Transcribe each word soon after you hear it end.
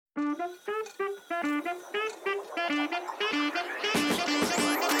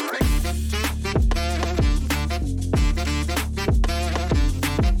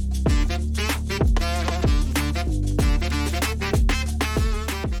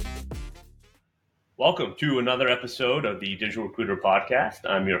Welcome to another episode of the Digital Recruiter Podcast.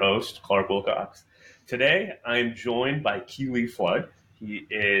 I'm your host, Clark Wilcox. Today, I'm joined by Keely Flood. He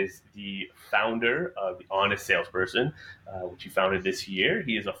is the founder of The Honest Salesperson, which he founded this year.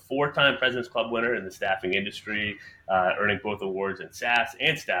 He is a four-time President's Club winner in the staffing industry, earning both awards in SaaS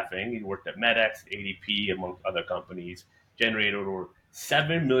and staffing. He worked at MedX, ADP, among other companies, generated over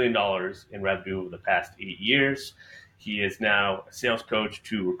 $7 million in revenue over the past 8 years. He is now a sales coach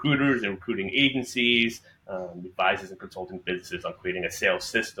to recruiters and recruiting agencies, advises and consulting businesses on creating a sales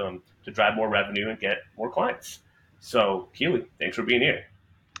system to drive more revenue and get more clients. So, Keely, thanks for being here.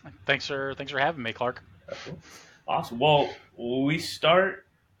 Thanks for having me, Clark. Awesome. Well, we start.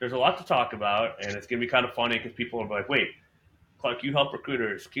 There's a lot to talk about, and it's going to be kind of funny because people are like, "Wait, Clark, you help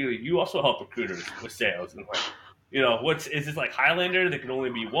recruiters. Keely, you also help recruiters with sales." And is this like Highlander? There can only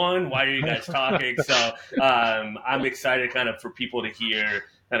be one. Why are you guys talking? So I'm excited kind of for people to hear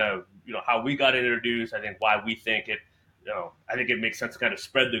kind of, how we got introduced. I think why we think it, I think it makes sense to kind of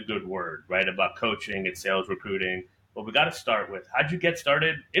spread the good word, right, about coaching and sales recruiting. But we got to start with, how'd you get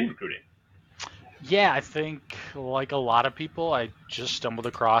started in recruiting? Yeah, I think like a lot of people, I just stumbled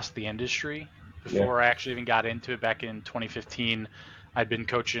across the industry before I actually even got into it back in 2015. I'd been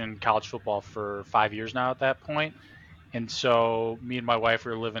coaching college football for 5 years now at that point. And so me and my wife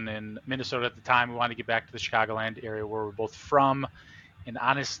were living in Minnesota at the time. We wanted to get back to the Chicagoland area where we're both from. And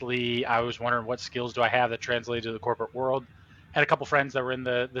honestly, I was wondering what skills do I have that translated to the corporate world. Had a couple friends that were in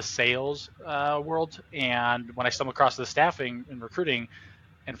the sales world. And when I stumbled across the staffing and recruiting,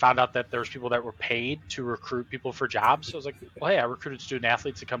 and found out that there was people that were paid to recruit people for jobs. So I was like, well, hey, I recruited student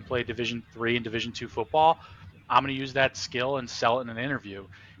athletes to come play Division III and Division II football. I'm going to use that skill and sell it in an interview.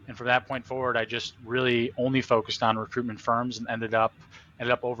 And from that point forward, I just really only focused on recruitment firms and ended up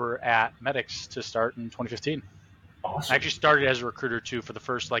over at MedX to start in 2015. Awesome. I actually started as a recruiter too for the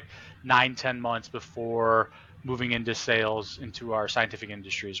first 9-10 months before moving into sales into our scientific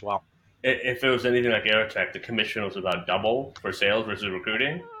industry as well. If it was anything like Aerotech, the commission was about double for sales versus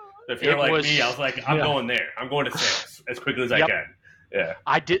recruiting. So if you're me, I was like, I'm going there. I'm going to sales as quickly as I can. Yeah.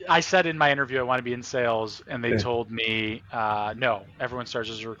 I said in my interview I want to be in sales, and they told me no. Everyone starts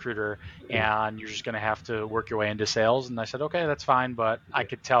as a recruiter, and you're just going to have to work your way into sales. And I said, okay, that's fine. But I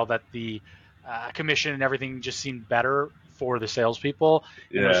could tell that the commission and everything just seemed better for the salespeople.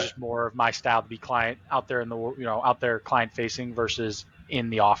 Yeah. It was just more of my style to be client out there in the out there client facing versus in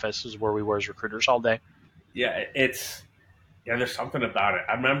the office is where we were as recruiters all day. Yeah, there's something about it.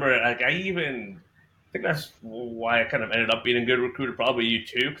 I remember, I think that's why I kind of ended up being a good recruiter, probably you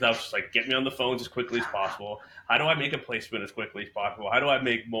too, because I was just like, get me on the phones as quickly as possible. How do I make a placement as quickly as possible? How do I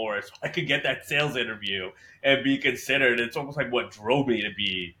make more so I could get that sales interview and be considered? It's almost like what drove me to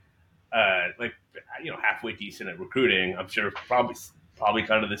be halfway decent at recruiting. I'm sure probably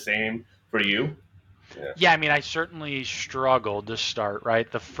kind of the same for you. Yeah, I mean, I certainly struggled to start, right?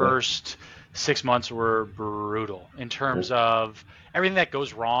 The first 6 months were brutal in terms of everything that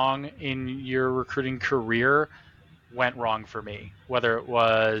goes wrong in your recruiting career went wrong for me, whether it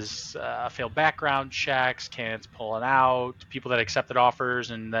was failed background checks, candidates pulling out, people that accepted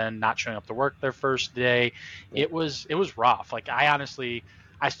offers and then not showing up to work their first day. It was rough.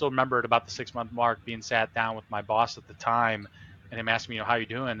 I still remember at about the 6-month mark being sat down with my boss at the time and him asking me, how you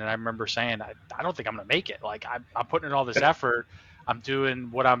doing? And I remember saying, I don't think I'm going to make it. I'm putting in all this effort. I'm doing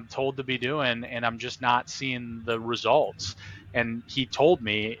what I'm told to be doing, and I'm just not seeing the results. And he told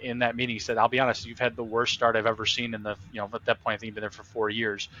me in that meeting, he said, I'll be honest, you've had the worst start I've ever seen in at that point, I think you've been there for 4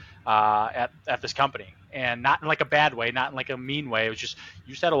 years at this company. And not in like a bad way, not in like a mean way. It was just,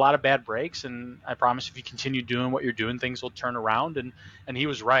 you just had a lot of bad breaks. And I promise if you continue doing what you're doing, things will turn around. And he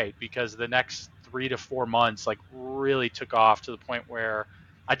was right, because the next 3 to 4 months really took off to the point where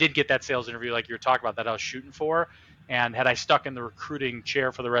I did get that sales interview like you were talking about that I was shooting for. And had I stuck in the recruiting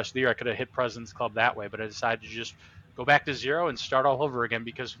chair for the rest of the year, I could have hit President's Club that way. But I decided to just go back to zero and start all over again,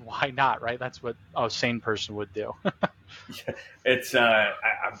 because why not, right? That's what a sane person would do. It's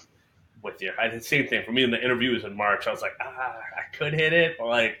I'm with you. I did the same thing for me in the interviews in March. I was like, I could hit it, but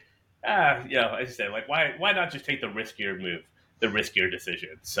I just said, why not just take the riskier move, the riskier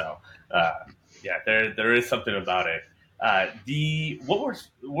decision? So there is something about it. What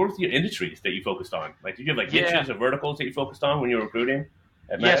were the industries that you focused on? Did you have niches or verticals that you focused on when you were recruiting?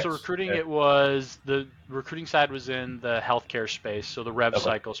 So recruiting, it was the recruiting side was in the healthcare space, so the rev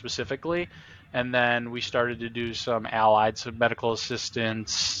cycle specifically. And then we started to do some allied, some medical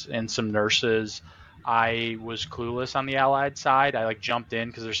assistants and some nurses. I was clueless on the allied side. I jumped in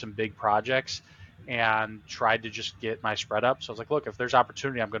because there's some big projects and tried to just get my spread up. So I was like, look, if there's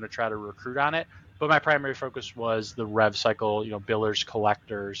opportunity, I'm going to try to recruit on it. But my primary focus was the rev cycle, billers,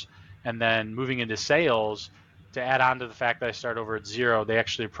 collectors. And then moving into sales, to add on to the fact that I started over at zero, they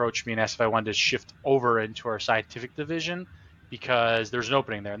actually approached me and asked if I wanted to shift over into our scientific division because there's an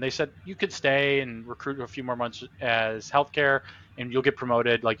opening there. And they said, you could stay and recruit a few more months as healthcare and you'll get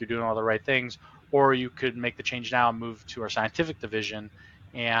promoted, like you're doing all the right things, or you could make the change now and move to our scientific division.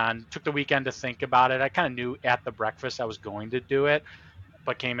 And took the weekend to think about it. I kind of knew at the breakfast I was going to do it,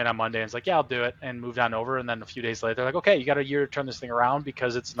 but came in on Monday and was like, yeah, I'll do it, and moved on over. And then a few days later, they're like, okay, you got a year to turn this thing around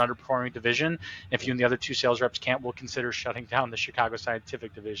because it's an underperforming division. If you and the other two sales reps can't, we'll consider shutting down the Chicago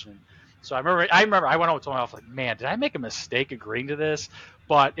Scientific Division. So I went home and told myself, like, man, did I make a mistake agreeing to this?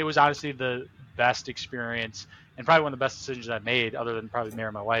 But it was honestly the best experience and probably one of the best decisions I made, other than probably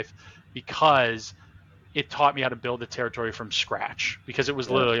marrying my wife, because it taught me how to build a territory from scratch, because it was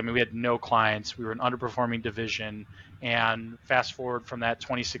Yeah. literally, I mean, we had no clients. We were an underperforming division. And fast forward from that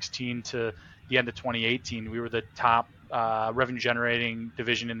 2016 to the end of 2018, we were the top revenue generating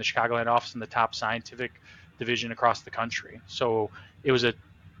division in the Chicagoland office and the top scientific division across the country. So it was a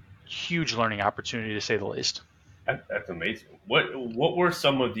huge learning opportunity, to say the least. That's amazing. What were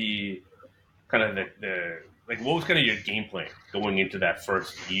some of the kind of the like what was kind of your game plan going into that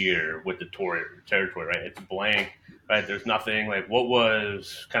first year with the territory, right? It's blank, right? There's nothing. Like, what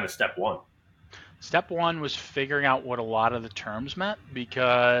was kind of step one? Step one was figuring out what a lot of the terms meant,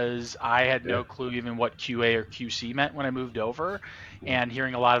 because I had Yeah. no clue even what QA or QC meant when I moved over, and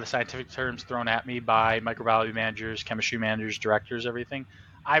hearing a lot of the scientific terms thrown at me by microbiology managers, chemistry managers, directors, everything.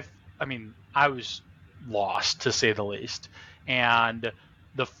 I was lost, to say the least. And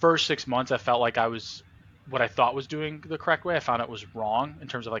the first 6 months, I felt like I was what I thought was doing the correct way. I found it was wrong in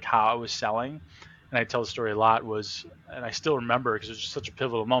terms of like how I was selling. And I tell the story a lot, was, and I still remember because it was just such a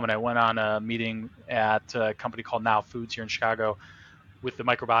pivotal moment. I went on a meeting at a company called Now Foods here in Chicago with the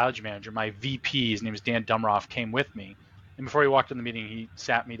microbiology manager. My VP, his name is Dan Dumroff, came with me. And before he walked in the meeting, he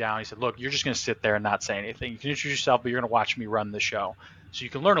sat me down. He said, look, you're just going to sit there and not say anything. You can introduce yourself, but you're going to watch me run the show so you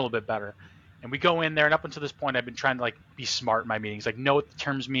can learn a little bit better. And we go in there, and up until this point, I've been trying to like be smart in my meetings, like know what the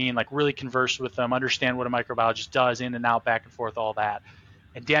terms mean, like really converse with them, understand what a microbiologist does, in and out, back and forth, all that.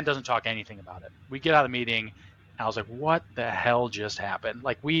 And Dan doesn't talk anything about it. We get out of the meeting, and I was like, "What the hell just happened?"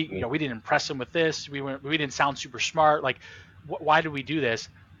 Like we didn't impress him with this. We didn't sound super smart. Like, why did we do this?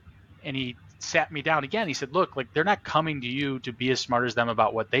 And he sat me down again. He said, "Look, like they're not coming to you to be as smart as them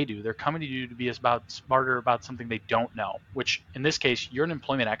about what they do. They're coming to you to be smarter about something they don't know. Which in this case, you're an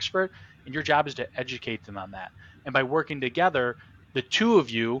employment expert, and your job is to educate them on that. And by working together, the two of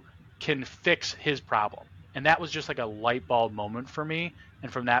you can fix his problem." And that was just like a light bulb moment for me.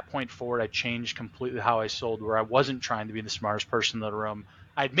 And from that point forward, I changed completely how I sold, where I wasn't trying to be the smartest person in the room.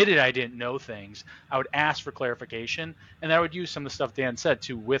 I admitted I didn't know things. I would ask for clarification, and I would use some of the stuff Dan said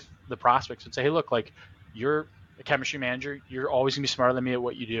too with the prospects and say, hey, look, like you're a chemistry manager. You're always going to be smarter than me at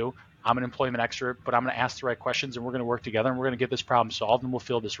what you do. I'm an employment expert, but I'm going to ask the right questions, and we're going to work together, and we're going to get this problem solved, and we'll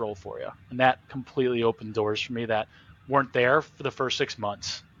fill this role for you. And that completely opened doors for me that weren't there for the first 6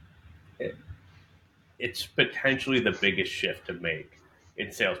 months. It's potentially the biggest shift to make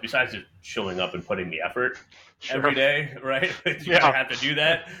in sales, besides just showing up and putting the effort every Sure. day, right? You gotta Yeah. have to do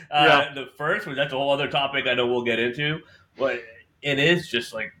that. Yeah. The first, that's a whole other topic I know we'll get into, but it is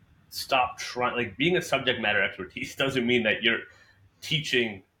just like stop trying. Like, being a subject matter expertise doesn't mean that you're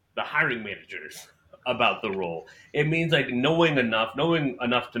teaching the hiring managers about the role. It means like knowing enough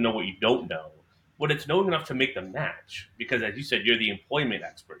to know what you don't know, but it's knowing enough to make the match. Because as you said, you're the employment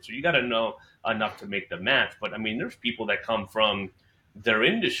expert, so you got to know enough to make the match. But I mean, there's people that come from their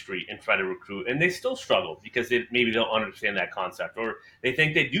industry and try to recruit, and they still struggle because they maybe don't understand that concept, or they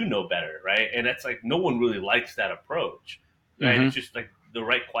think they do know better, right? And that's like no one really likes that approach, right? Mm-hmm. It's just like the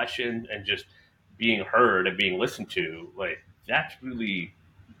right question and just being heard and being listened to. Like, that's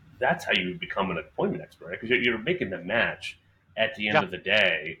how you become an employment expert, right? Because you're making the match at the end Yeah. of the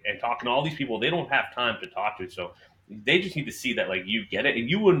day, and talking to all these people they don't have time to talk to, so they just need to see that like you get it, and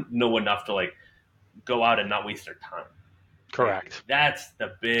you wouldn't know enough to like go out and not waste their time. Like, Correct. that's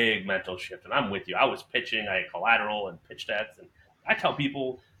the big mental shift. And I'm with you. I was pitching, I had collateral and pitch decks, and I tell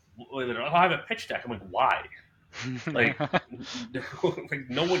people, oh, I have a pitch deck. I'm like, why? Like, like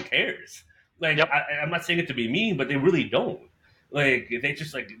no one cares. Like, Yep. I'm not saying it to be mean, but they really don't. Like, they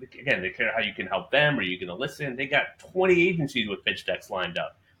just like, again, they care how you can help them, or you can listen. They got 20 agencies with pitch decks lined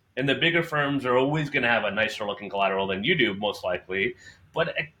up, and the bigger firms are always going to have a nicer looking collateral than you do, most likely.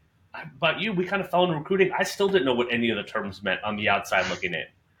 But about you, we kind of fell into recruiting. I still didn't know what any of the terms meant on the outside looking in,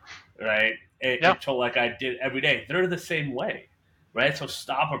 right? Yeah. Until like I did every day. They're the same way, right? So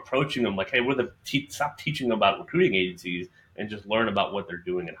stop approaching them like, hey, stop teaching them about recruiting agencies and just learn about what they're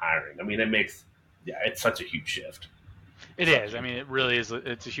doing and hiring. I mean, it makes, yeah, it's such a huge shift. It is. I mean, it really is.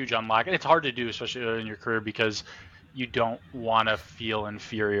 It's a huge unlock, and it's hard to do, especially in your career, because you don't want to feel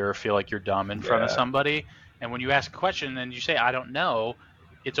inferior or feel like you're dumb in front of Yeah. somebody. And when you ask a question and you say, "I don't know,"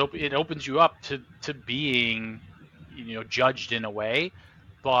 it opens you up to being, judged in a way.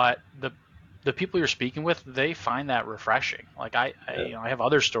 But the people you're speaking with, they find that refreshing. Like I have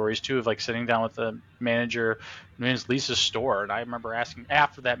other stories too of like sitting down with the manager, manages Lisa's store, and I remember asking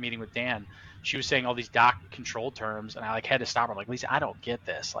after that meeting with Dan, she was saying all these doc control terms, and I like had to stop her. I'm like, Lisa, I don't get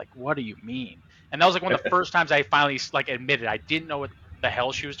this. Like, what do you mean? And that was like one of the first times I finally like admitted I didn't know what the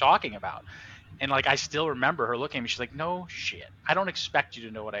hell she was talking about. And like I still remember her looking at me. She's like, "No shit. I don't expect you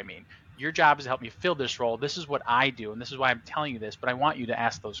to know what I mean. Your job is to help me fill this role. This is what I do, and this is why I'm telling you this. But I want you to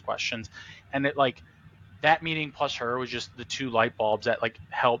ask those questions." And it like that meeting plus her was just the two light bulbs that like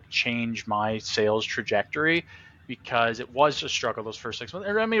helped change my sales trajectory, because it was a struggle those first 6 months.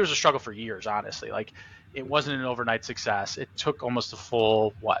 I mean, it was a struggle for years, honestly. Like it wasn't an overnight success. It took almost a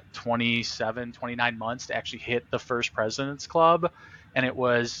full 27, 29 months to actually hit the first President's Club. And it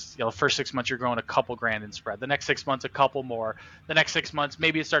was, the first 6 months you're growing a couple grand in spread. The next 6 months, a couple more. The next 6 months,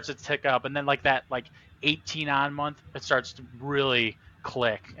 maybe it starts to tick up. And then like that, like 18 on month, it starts to really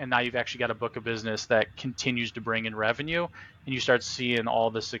click, and now you've actually got a book of business that continues to bring in revenue, and you start seeing all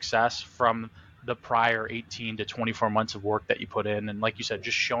the success from the prior 18 to 24 months of work that you put in. And like you said,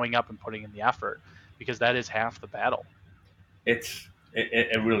 just showing up and putting in the effort, because that is half the battle. It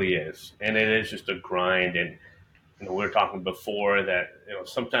really is, and it is just a grind. And we were talking before that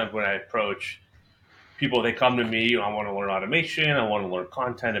sometimes when I approach people, they come to me, I want to learn automation, I want to learn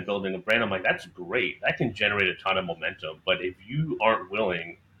content and building a brand. I'm like, that's great, that can generate a ton of momentum, but if you aren't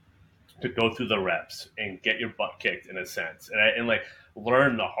willing to go through the reps and get your butt kicked in a sense, and like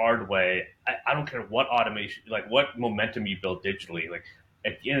learn the hard way. I don't care what automation, like what momentum you build digitally. Like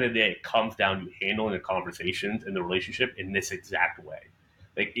at the end of the day, it comes down to handling the conversations and the relationship in this exact way.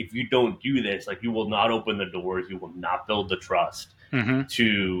 Like if you don't do this, like you will not open the doors, you will not build the trust Mm-hmm.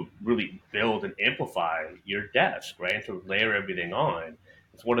 to really build and amplify your desk, right? And to layer everything on.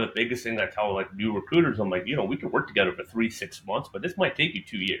 It's one of the biggest things I tell like new recruiters. I'm like, we can work together for 3 6 months, but this might take you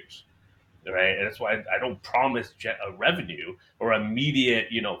 2 years, right? And that's why I don't promise a revenue or immediate,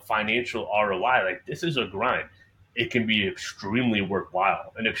 financial ROI. Like this is a grind. It can be extremely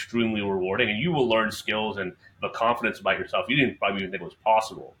worthwhile and extremely rewarding, and you will learn skills and the confidence about yourself you didn't probably even think was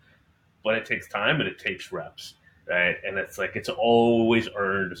possible. But it takes time and it takes reps, right? And it's like it's always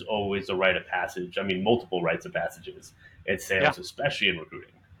earned. It's always a rite of passage. I mean, multiple rites of passages in Yeah, sales, especially in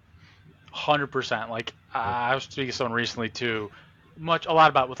recruiting. 100%. Like I was speaking to someone recently too, a lot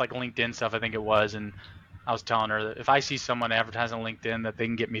about with like LinkedIn stuff, I think it was. And I was telling her that if I see someone advertising on LinkedIn that they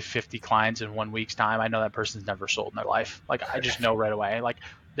can get me 50 clients in 1 week's time, I know that person's never sold in their life. Like I just know right away. Like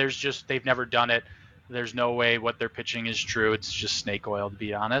they've never done it. There's no way what they're pitching is true. It's just snake oil, to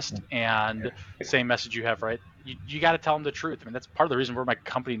be honest. And same message you have, right? You got to tell them the truth. I mean, that's part of the reason where my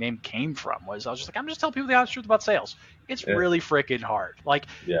company name came from. Was I was just like, I'm just telling people the honest truth about sales. It's Yeah, really freaking hard. Like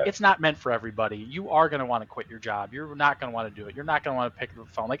yeah, it's not meant for everybody. You are going to want to quit your job. You're not going to want to do it. You're not going to want to pick up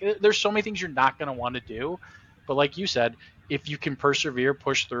the phone. Like there's so many things you're not going to want to do. But like you said, if you can persevere,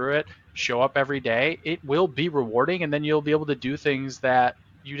 push through it, show up every day, it will be rewarding. And then you'll be able to do things that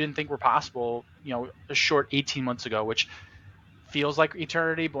you didn't think were possible, a short 18 months ago, which feels like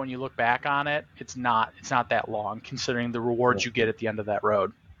eternity. But when you look back on it, it's not that long considering the rewards you get at the end of that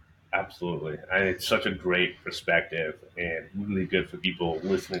road. absolutely. And it's such a great perspective and really good for people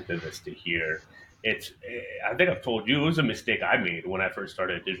listening to this to hear. I think I've told you, it was a mistake I made when I first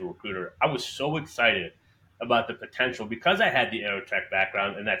started a digital recruiter. I was so excited about the potential because I had the aerotech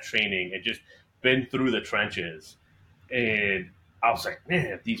background and that training and just been through the trenches. And I was like,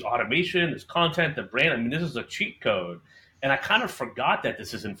 man, these automation, this content, the brand, I mean, this is a cheat code. And I kind of forgot that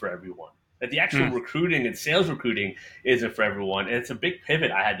this isn't for everyone. That the actual Mm, recruiting and sales recruiting isn't for everyone. And it's a big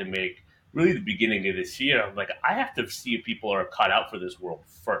pivot I had to make really the beginning of this year. I'm like, I have to see if people are cut out for this world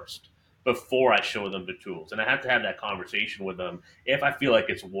first before I show them the tools. And I have to have that conversation with them if I feel like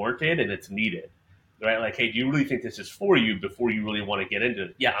it's warranted and it's needed. Right? Like, hey, do you really think this is for you before you really want to get into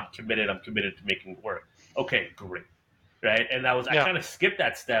it? Yeah, I'm committed. I'm committed to making it work. Okay, great, right? And I yeah. kind of skipped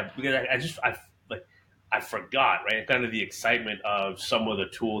that step because I forgot, right? Kind of the excitement of some of the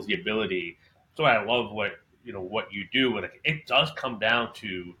tools, the ability. So I love what you do, and it does come down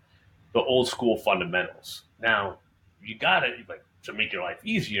to the old school fundamentals. Now you got to make your life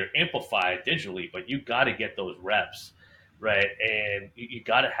easier, amplify it digitally, but you got to get those reps, right? And you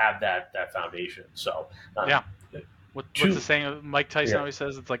got to have that foundation. So Yeah. um, What's the two, saying? Mike Tyson yeah, always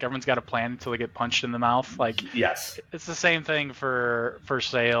says it's like everyone's got a plan until they get punched in the mouth. Like yes, it's the same thing for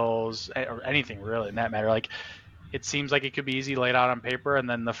sales or anything really in that matter. Like it seems like it could be easy laid out on paper, and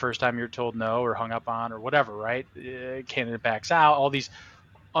then the first time you're told no or hung up on or whatever, right? Candidate backs out, all these,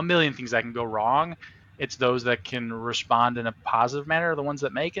 a million things that can go wrong. It's those that can respond in a positive manner are the ones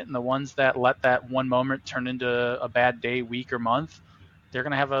that make it, and the ones that let that one moment turn into a bad day, week, or month, they're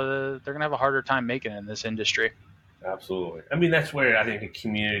gonna have a harder time making it in this industry. Absolutely. I mean, that's where I think a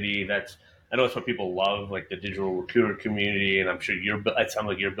community that's, I know it's what people love, like the digital recruiter community, and I'm sure it sounds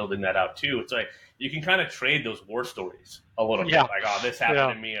like you're building that out too. It's like you can kind of trade those war stories a little bit, Yeah, like, oh, this happened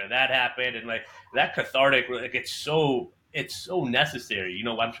yeah. to me or that happened, and like that cathartic, like it's so necessary.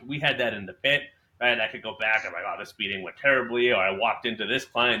 We had that in the pit, right? I could go back. I'm like, oh, this meeting went terribly, or I walked into this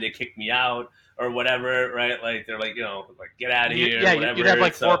client, they kicked me out, or whatever, right? Like they're like, like get out of here, Yeah, you'd have whatever.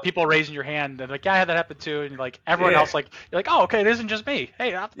 like four So people raising your hand, and like, yeah, I had that happen too, and like everyone yeah, else, like, you're like, oh, okay, it isn't just me.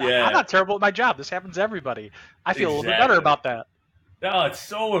 Hey, I'm yeah, not terrible at my job. This happens to everybody. I feel a little bit better exactly. about that. No, it's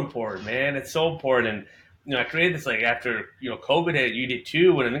so important, man. It's so important. And I created this like after COVID hit, you did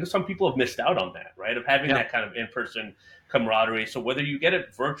too, and I think some people have missed out on that, right? Of having Yeah, that kind of in person camaraderie. So whether you get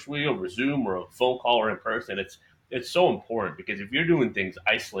it virtually over Zoom or a phone call or in person, it's so important because if you're doing things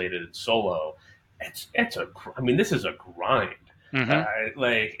isolated and solo, I mean, this is a grind. hmm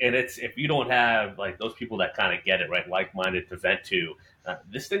Like, and it's if you don't have like those people that kind of get it, right, like-minded to vent to,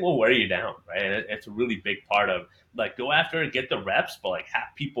 this thing will wear you down, right? And it's a really big part of like go after it, get the reps, but like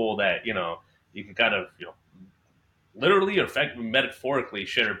have people that you can kind of literally or metaphorically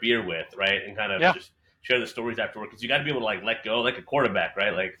share a beer with, right, and kind of yeah. just share the stories afterward because you got to be able to like let go, like a quarterback,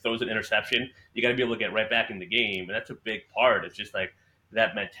 right? Like throws an interception, you got to be able to get right back in the game, and that's a big part. It's just like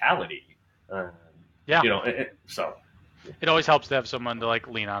that mentality, um, Yeah, so it always helps to have someone to like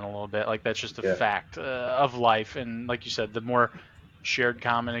lean on a little bit. Like that's just a yeah, fact of life. And like you said, the more shared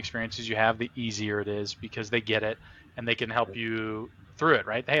common experiences you have, the easier it is because they get it and they can help you through it.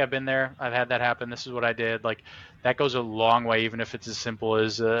 Right? Hey, I've been there. I've had that happen. This is what I did. Like that goes a long way, even if it's as simple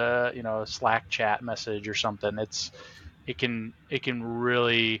as a Slack chat message or something. It can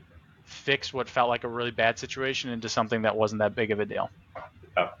really fix what felt like a really bad situation into something that wasn't that big of a deal.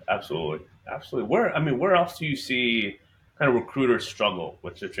 absolutely, absolutely. Where else do you see kind of recruiters struggle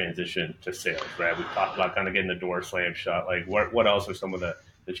with the transition to sales? Right, we've talked about kind of getting the door slammed shut. Like, what else are some of the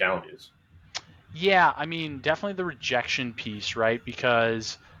challenges? Yeah, I mean, definitely the rejection piece, right?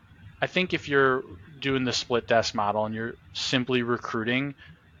 Because I think if you're doing the split desk model and you're simply recruiting,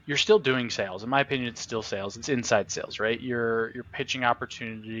 you're still doing sales. In my opinion, it's still sales. It's inside sales, right? You're pitching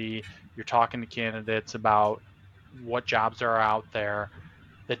opportunity, you're talking to candidates about what jobs are out there.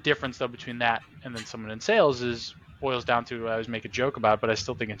 The difference though between that and then someone in sales is boils down to I always make a joke about it, but I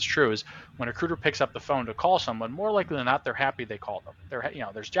still think it's true is when a recruiter picks up the phone to call someone, more likely than not, they're happy they called them.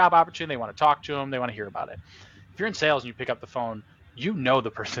 There's job opportunity, they want to talk to them, they want to hear about it. If you're in sales and you pick up the phone,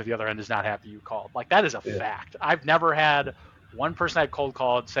 the person at the other end is not happy you called. Like that is a Yeah, fact. I've never had one person I cold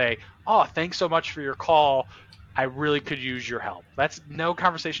called say, "Oh, thanks so much for your call. I really could use your help." That's no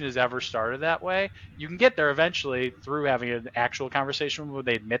conversation has ever started that way. You can get there eventually through having an actual conversation where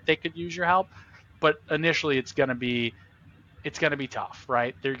they admit they could use your help, but initially it's going to be tough,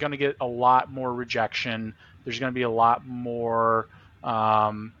 right? They're going to get a lot more rejection. There's going to be a lot more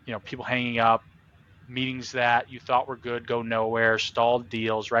people hanging up, meetings that you thought were good go nowhere, stalled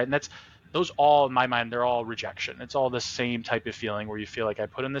deals, right? And that's those all in my mind, they're all rejection. It's all the same type of feeling where you feel like I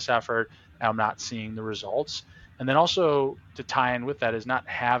put in this effort and I'm not seeing the results. And then also to tie in with that is not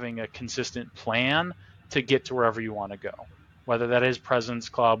having a consistent plan to get to wherever you want to go. Whether that is President's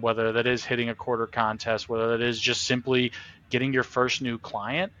Club, whether that is hitting a quarter contest, whether that is just simply getting your first new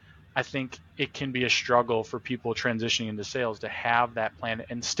client, I think it can be a struggle for people transitioning into sales to have that plan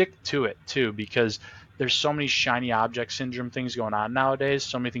and stick to it too, because there's so many shiny object syndrome things going on nowadays,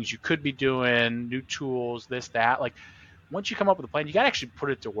 so many things you could be doing, new tools, this, that. Like once you come up with a plan, you got to actually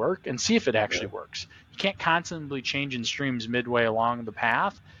put it to work and see if it yeah, actually works. You can't constantly change in streams midway along the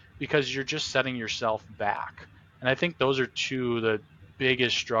path because you're just setting yourself back. And I think those are two of the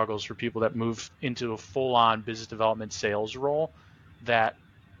biggest struggles for people that move into a full-on business development sales role that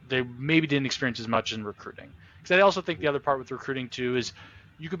they maybe didn't experience as much in recruiting. Because I also think the other part with recruiting too is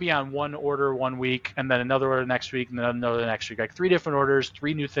you could be on one order one week and then another order next week and then another next week, like 3 different orders,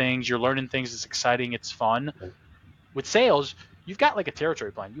 3 new things. You're learning things. It's exciting. It's fun. With sales, you've got like a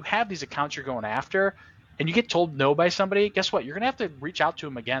territory plan. You have these accounts you're going after, and you get told no by somebody. Guess what? You're going to have to reach out to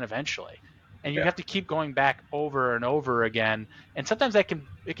them again eventually, and you yeah, have to keep going back over and over again. And sometimes it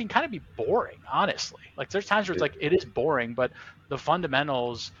can kind of be boring, honestly. Like there's times where it's yeah. like it is boring, but the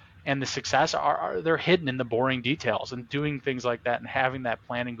fundamentals and the success are they're hidden in the boring details. And doing things like that and having that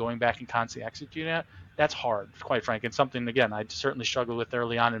plan and going back and constantly executing it, that's hard, quite frankly, and something, again, I certainly struggled with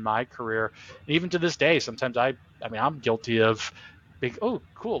early on in my career. And even to this day, sometimes I mean, I'm guilty of being, oh,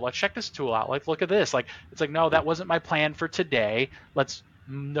 cool, let's check this tool out. Like, look at this. Like, it's like, no, that wasn't my plan for today. Let's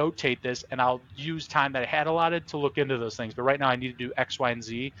notate this, and I'll use time that I had allotted to look into those things. But right now, I need to do X, Y, and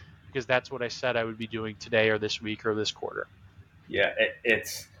Z because that's what I said I would be doing today or this week or this quarter. Yeah,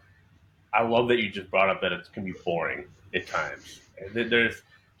 it's. I love that you just brought up that it can be boring at times. And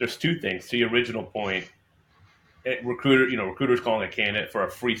there's two things. To your original point, recruiters calling a candidate for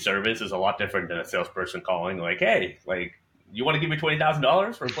a free service is a lot different than a salesperson calling like, hey, like, you want to give me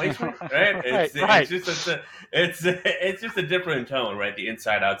 $20,000 for a placement, right? Right, It's right. it's just a different tone, right? The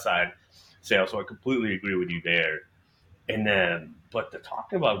inside outside sales. So I completely agree with you there. And then, but the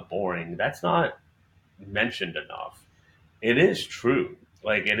talking about boring, that's not mentioned enough. It is true.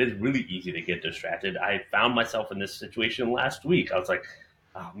 Like, it is really easy to get distracted. I found myself in this situation last week. I was like,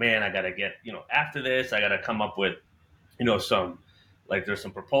 oh man, I gotta get, after this, I gotta come up with, some, like, there's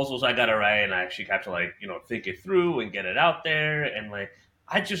some proposals I gotta write, and I actually have to, like, think it through and get it out there. And, like,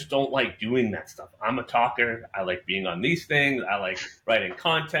 I just don't like doing that stuff. I'm a talker. I like being on these things. I like writing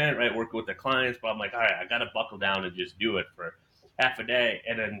content, right? Working with the clients. But I'm like, all right, I gotta buckle down and just do it for half a day.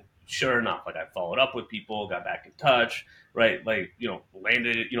 And then sure enough, like, I followed up with people, got back in touch, right? Like,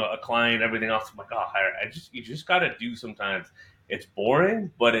 landed, a client, everything else. I'm like, oh, you just got to do sometimes. It's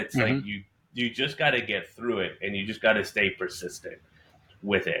boring, but it's like Mm-hmm. you just got to get through it, and you just got to stay persistent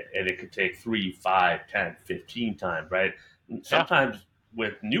with it. And it could take 3, 5, 10, 15 times, right? Yeah. Sometimes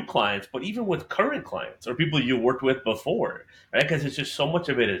with new clients, but even with current clients or people you worked with before, right? Because it's just so much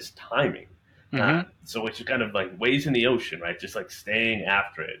of it is timing. Mm-hmm. So it's just kind of like waves in the ocean, right? Just like staying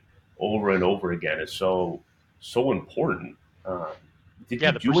after it over and over again is so important. Um, did Yeah,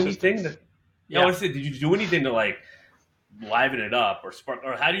 you the do anything persistence. that? Yeah, I Yeah. want to say, did you do anything to like liven it up or spark,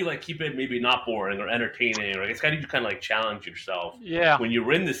 or how do you like keep it maybe not boring or entertaining, or I guess how do you kind of like challenge yourself Yeah. when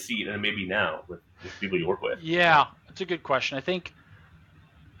you're in the seat and maybe now with people you work with? Yeah. It's a good question. I think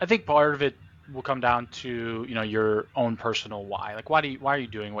part of it will come down to, your own personal why. Like, why are you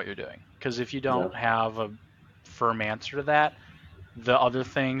doing what you're doing? Because if you Yeah, don't have a firm answer to that, the other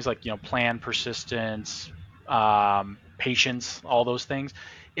things like, plan, persistence, patience, all those things,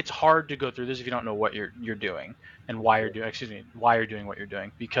 it's hard to go through this if you don't know what you're doing and why you're doing. Excuse me, why you're doing what you're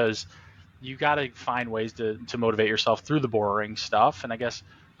doing, because you got to find ways to motivate yourself through the boring stuff. And I guess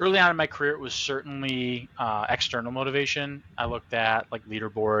early on in my career, it was certainly external motivation. I looked at like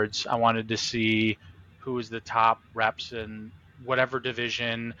leaderboards. I wanted to see who was the top reps in whatever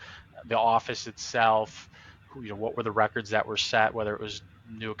division, the office itself. What were the records that were set, whether it was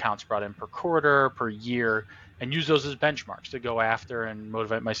new accounts brought in per quarter, per year, and use those as benchmarks to go after and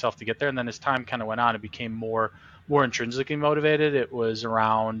motivate myself to get there. And then as time kind of went on, it became more intrinsically motivated. It was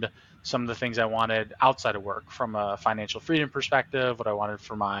around some of the things I wanted outside of work from a financial freedom perspective, what I wanted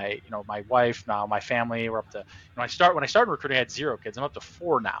for my wife, now my family. We're up to, when I started recruiting, I had 0 kids. I'm up to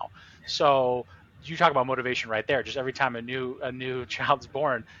 4 now. So you talk about motivation right there. Just every time a new child's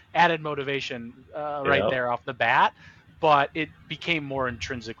born, added motivation right yeah, there off the bat. But it became more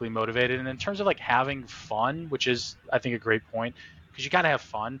intrinsically motivated. And in terms of like having fun, which is, I think, a great point, because you got to have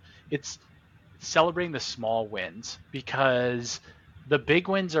fun. It's celebrating the small wins, because the big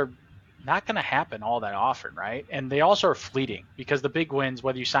wins are not going to happen all that often, right? And they also are fleeting, because the big wins,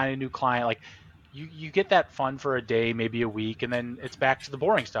 whether you sign a new client, like you get that fun for a day, maybe a week, and then it's back to the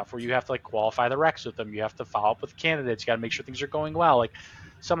boring stuff where you have to like qualify the recs with them. You have to follow up with candidates. You got to make sure things are going well. Like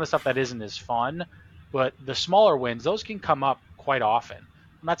some of the stuff that isn't as fun, but the smaller wins, those can come up quite often.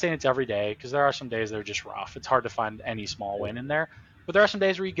 I'm not saying it's every day, because there are some days that are just rough. It's hard to find any small win in there. But there are some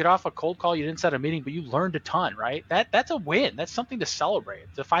days where you get off a cold call, you didn't set a meeting, but you learned a ton, right? That's a win. That's something to celebrate.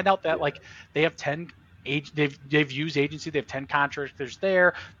 To find out that yeah, like they have 10 they've used agency, they have 10 contractors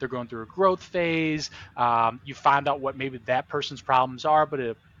there, they're going through a growth phase. You find out what maybe that person's problems are, but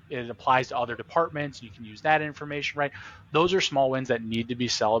it applies to other departments. You can use that information, right? Those are small wins that need to be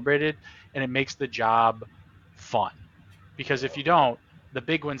celebrated, and it makes the job fun. Because if you don't, the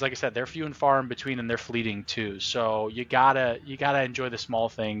big ones, like I said, they're few and far in between, and they're fleeting too. So you gotta enjoy the small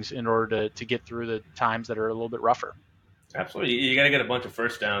things in order to get through the times that are a little bit rougher. absolutely. You got to get a bunch of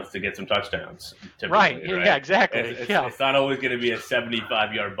first downs to get some touchdowns, Right? typically, Yeah, yeah, right? exactly. Yeah, It's not always going to be a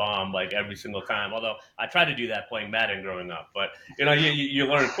 75-yard bomb like every single time. Although I tried to do that playing Madden growing up, but you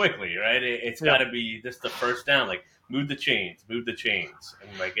learn quickly, right? It's got yeah, to be just the first down, like move the chains,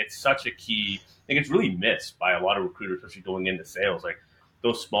 and like it's such a key. I think it's really missed by a lot of recruiters, especially going into sales, like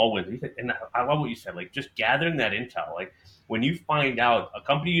those small wins. And I love what you said, like just gathering that intel, like when you find out a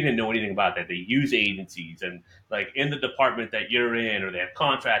company you didn't know anything about that they use agencies and like in the department that you're in, or they have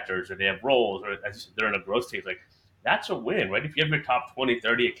contractors, or they have roles, or they're in a growth stage, like that's a win, right? If you have your top 20,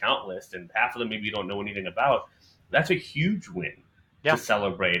 30 account list and half of them maybe you don't know anything about, that's a huge win to Yeah.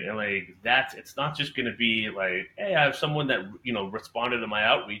 celebrate. And like that's, it's not just going to be like, hey, I have someone that responded to my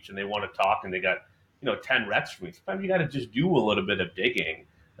outreach and they want to talk and they got 10 reps for me. Sometimes you got to just do a little bit of digging.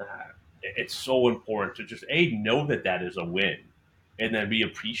 It's so important to just know that that is a win, and then be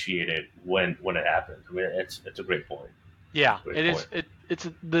appreciated when it happens. I mean, it's a great point. Yeah, It's a great it point. is. It's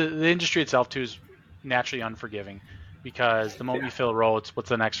the industry itself too is naturally unforgiving because the moment Yeah. you fill a role, it's what's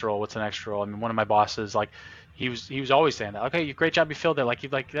the next role? What's the next role? I mean, one of my bosses, like, he was always saying that. Okay, great job, you filled it. Like,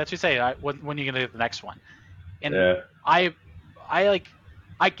 that's what you say. When are you gonna get the next one? And Yeah. I I like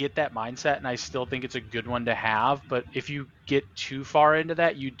I get that mindset and I still think it's a good one to have, but if you get too far into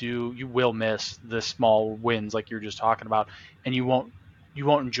that, you will miss the small wins like you're just talking about, and you won't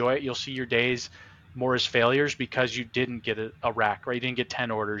enjoy it. You'll see your days more as failures because you didn't get a rack, right? You didn't get 10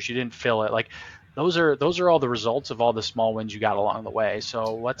 orders, you didn't fill it. Like those are all the results of all the small wins you got along the way.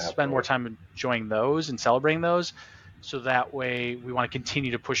 So let's spend more Absolutely. time enjoying those and celebrating those so that way we want to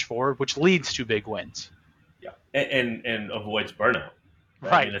continue to push forward, which leads to big wins. Yeah. And avoids burnout.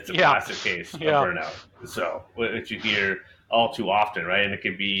 Right. I Right. mean, it's a Yeah. classic case of Yeah. burnout. So which you hear all too often, right? And it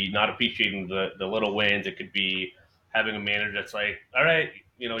could be not appreciating the little wins. It could be having a manager that's like, all right,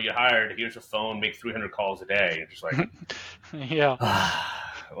 you hired. Here's a phone. Make 300 calls a day. And just like, Yeah.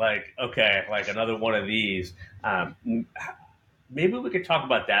 like okay, like another one of these. Maybe we could talk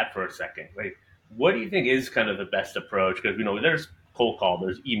about that for a second. Like, what do you think is kind of the best approach? Because there's cold call,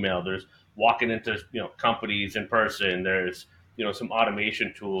 there's email, there's walking into companies in person, there's some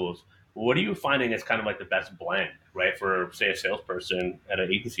automation tools. What are you finding is kind of like the best blend, right, for say a salesperson at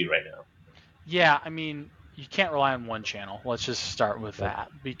an agency right now? Yeah. I mean, you can't rely on one channel. Let's just start with Yeah,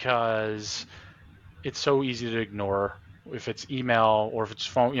 that because it's so easy to ignore if it's email or if it's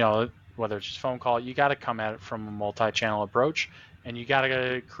phone, whether it's just phone call, you got to come at it from a multi-channel approach and you got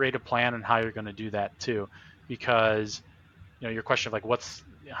to create a plan on how you're going to do that too. Because your question of like what's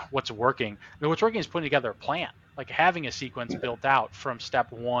working. I mean, what's working is putting together a plan, like having a sequence built out from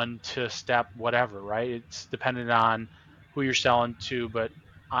step one to step whatever, right? It's dependent on who you're selling to, but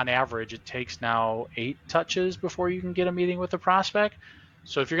on average, it takes now 8 touches before you can get a meeting with a prospect.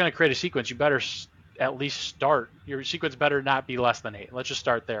 So if you're going to create a sequence, you better at least start. Your sequence better not be less than 8. Let's just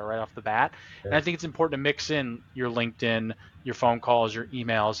start there right off the bat. And yeah, I think it's important to mix in your LinkedIn, your phone calls, your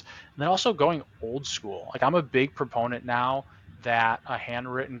emails, and then also going old school. Like I'm a big proponent now that a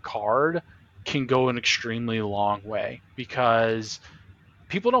handwritten card can go an extremely long way because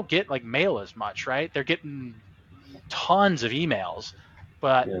people don't get like mail as much, right? They're getting tons of emails.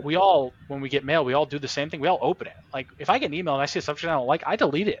 But yeah, we all, when we get mail, we all do the same thing. We all open it. Like if I get an email and I see a subject I don't like, I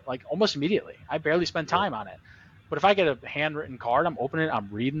delete it like almost immediately. I barely spend yeah, time on it. But if I get a handwritten card, I'm opening it, I'm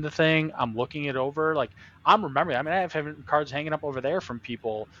reading the thing, I'm looking it over. Like I'm remembering. I mean, I have handwritten cards hanging up over there from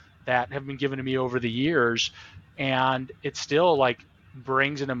people that have been given to me over the years, and it still like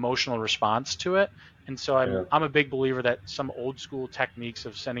brings an emotional response to it. And so I'm yeah. I'm a big believer that some old school techniques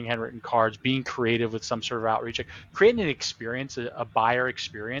of sending handwritten cards, being creative with some sort of outreach, like creating an experience, a buyer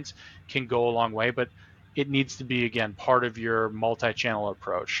experience, can go a long way. But it needs to be again part of your multi-channel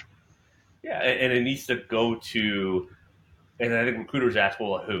approach. Yeah, and it needs to go to. And I think recruiters ask,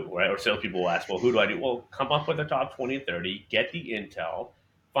 well, who, right? Or salespeople will ask, well, who do I do? Well, come up with the top 20 and 30, get the intel,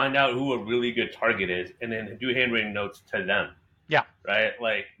 find out who a really good target is, and then do handwritten notes to them, Yeah. right?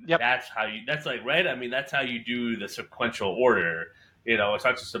 Like, Yep. that's like, right? I mean, that's how you do the sequential order. It's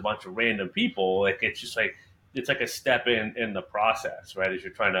not just a bunch of random people. Like, it's just like, it's like a step in the process, right? As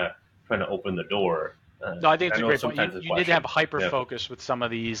you're trying to open the door. No, I think And I it's a know great point. You sometimes the you need to have question, hyper yeah, focus with some of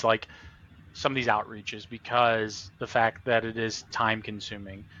these outreaches because the fact that it is time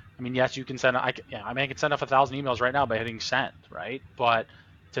consuming. I mean, yes, you can send. I mean, I can send off 1,000 emails right now by hitting send, right? But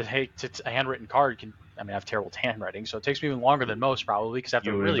to a handwritten card can. I mean, I have terrible handwriting, so it takes me even longer than most probably because I have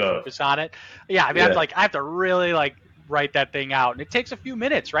to you and me really both. focus on it. Yeah, I mean, Yeah, I have to really like write that thing out, and it takes a few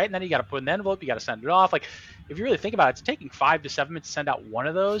minutes, right? And then you got to put in the envelope, you got to send it off. Like, if you really think about it, it's taking 5 to 7 minutes to send out one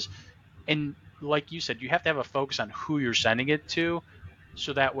of those, and like you said, you have to have a focus on who you're sending it to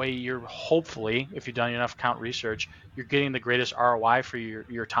so that way you're hopefully, if you've done enough account research, you're getting the greatest ROI for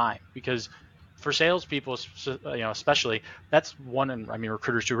your time. Because for salespeople, especially, that's one, and I mean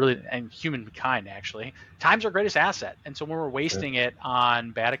recruiters too, really, and humankind actually, time's our greatest asset. And so when we're yeah, wasting it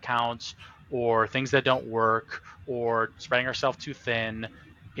on bad accounts or things that don't work or spreading ourselves too thin,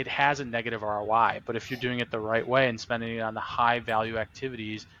 it has a negative ROI. But if you're doing it the right way and spending it on the high value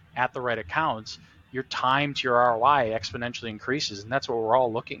activities at the right accounts, your time to your ROI exponentially increases, and that's what we're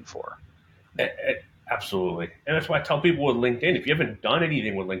all looking for. Absolutely. And that's why I tell people with LinkedIn, if you haven't done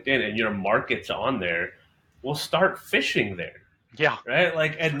anything with LinkedIn and your market's on there, we'll start fishing there. Yeah. Right?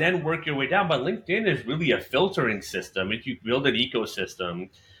 Like, and then work your way down. But LinkedIn is really a filtering system. If you build an ecosystem,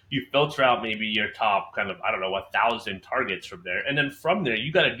 you filter out maybe your top kind of, I don't know, 1,000 targets from there. And then from there,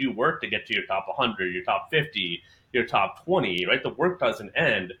 you got to do work to get to your top 100, your top 50, your top 20, right? The work doesn't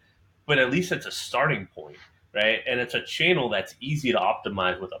end, but at least it's a starting point, right? And it's a channel that's easy to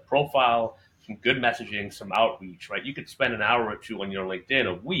optimize with a profile, some good messaging, some outreach, right? You could spend an hour or two on your LinkedIn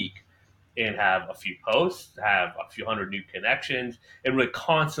a week and have a few posts, have a few hundred new connections, and really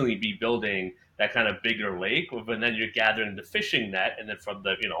constantly be building that kind of bigger lake. And then you're gathering the fishing net, and then from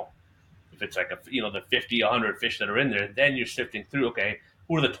the, if it's like the 50, 100 fish that are in there, then you're sifting through. Okay,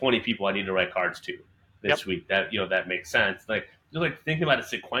 who are the 20 people I need to write cards to Yep. this week? That makes sense. Like just like thinking about it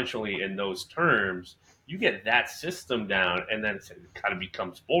sequentially in those terms, you get that system down, and then it kind of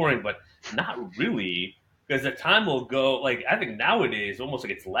becomes boring, but not really because the time will go. Like I think nowadays, almost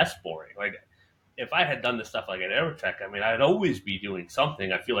like it's less boring. Like if I had done this stuff like at Aerotech, I mean, I'd always be doing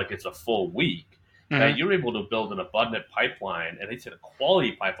something. I feel like it's a full week. Mm-hmm. Right? You're able to build an abundant pipeline, and it's a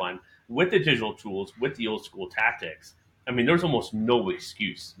quality pipeline with the digital tools, with the old school tactics. I mean, there's almost no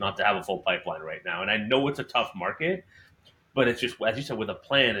excuse not to have a full pipeline right now. And I know it's a tough market, but it's just, as you said, with a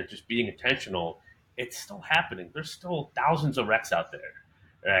plan and just being intentional, it's still happening. There's still thousands of recs out there,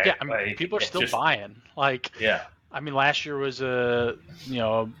 right? Yeah, I mean, Like, people are it's still just, buying. Like, yeah, I mean, last year was a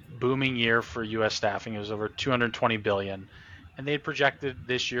booming year for U.S. staffing. It was over 220 billion, and they had projected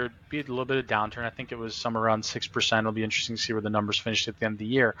this year be a little bit of downturn. I think it was somewhere around 6%. It'll be interesting to see where the numbers finished at the end of the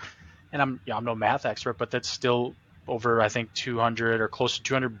year. And I'm no math expert, but that's still over, I think, 200 or close to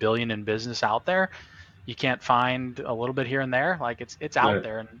 200 billion in business out there. You can't find a little bit here and there. Like it's out right,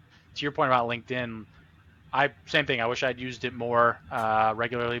 there. And to your point about LinkedIn, I same thing. I wish I'd used it more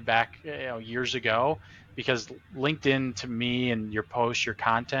regularly back years ago, because LinkedIn to me and your posts, your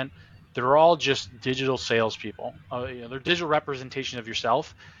content, they're all just digital salespeople. They're digital representation of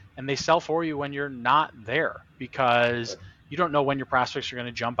yourself, and they sell for you when you're not there, because you don't know when your prospects are going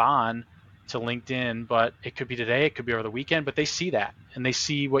to jump on to LinkedIn. But it could be today, it could be over the weekend. But they see that, and they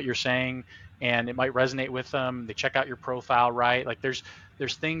see what you're saying, and it might resonate with them. They check out your profile, right? Like there's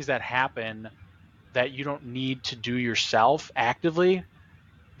things that happen that you don't need to do yourself actively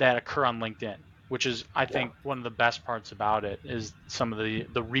that occur on LinkedIn, which is, I yeah. think, one of the best parts about it is some of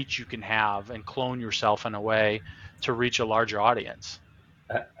the reach you can have and clone yourself in a way to reach a larger audience.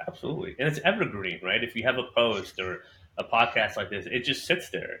 Absolutely. And it's evergreen, right? If you have a post or a podcast like this, it just sits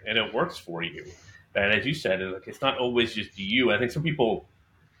there and it works for you. And as you said, it's not always just you. I think some people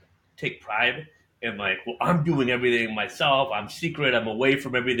take pride in like, well, I'm doing everything myself. I'm secret. I'm away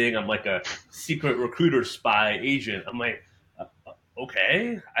from everything. I'm like a secret recruiter, spy, agent. I'm like,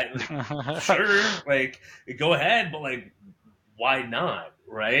 okay, sure, like go ahead, but like why not,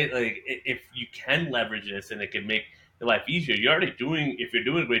 right? Like if you can leverage this and it can make your life easier, you're already doing. If you're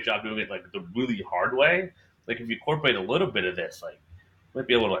doing a great job doing it like the really hard way, like if you incorporate a little bit of this, like you might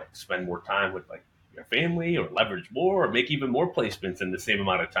be able to like spend more time with like your family or leverage more or make even more placements in the same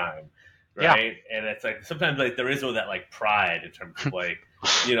amount of time, Yeah. right? And it's like sometimes like there is all that like pride in terms of like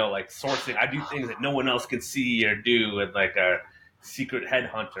like sourcing. I do things that no one else can see or do with like a secret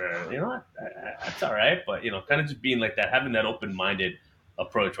headhunter. That's all right. But kind of just being like that, having that open minded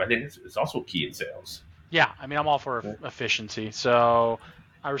approach, I think it's also key in sales. Yeah, I mean, I'm all for Yeah, efficiency. So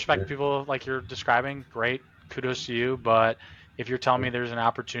I yeah, respect people like you're describing. Great, kudos to you. But if you're telling me there's an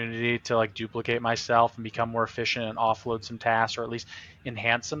opportunity to like duplicate myself and become more efficient and offload some tasks, or at least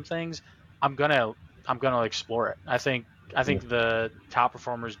enhance some things, I'm gonna I'm gonna explore it. I think the top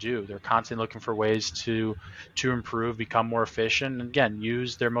performers do. They're constantly looking for ways to improve, become more efficient, and again,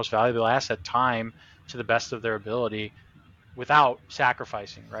 use their most valuable asset, time, to the best of their ability without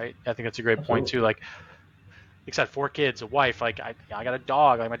sacrificing. Right? I think that's a great point absolutely. too. Like I said, 4 kids, a wife, like I got a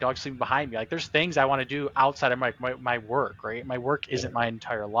dog, like my dog's sleeping behind me. Like there's things I want to do outside of my work, right? My work Yeah, isn't my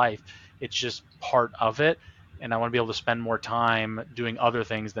entire life. It's just part of it. And I want to be able to spend more time doing other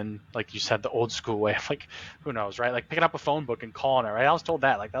things than, like you said, the old school way of like, who knows, right? Like picking up a phone book and calling it, right? I was told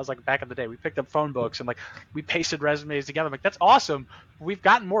that, like that was like back in the day. We picked up phone books and like we pasted resumes together. I'm like, that's awesome. We've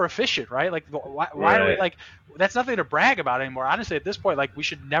gotten more efficient, right? Like why are we right. like, that's nothing to brag about anymore. Honestly, at this point, like we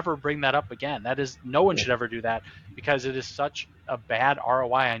should never bring that up again. That is, no one Yeah, should ever do that, because it is such a bad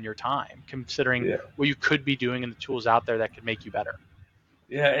ROI on your time, considering yeah. what you could be doing and the tools out there that could make you better.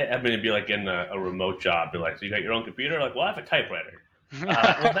 Yeah, I mean, it'd be like in a remote job. Be like, so you got your own computer? Like, well, I have a typewriter.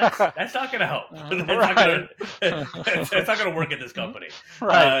 Well, that's not going to help. That's not Right. going to that's not going to work at this company.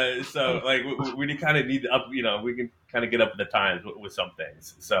 Right. So like we kind of need to up. We can kind of get up with the times with some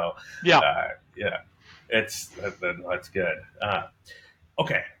things. So Yeah. yeah, that's good.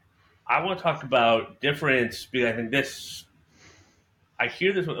 Okay, I want to talk about difference because I think I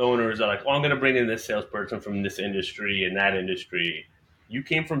hear this with owners that are like, oh, I'm going to bring in this salesperson from this industry and that industry. You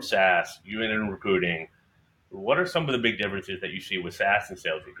came from SaaS, you went in recruiting. What are some of the big differences that you see with SaaS and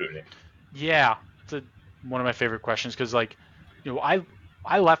sales recruiting? Yeah. It's one of my favorite questions because, like,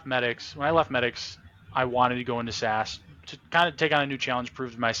 I left Medics. When I left Medics, I wanted to go into SaaS to kind of take on a new challenge,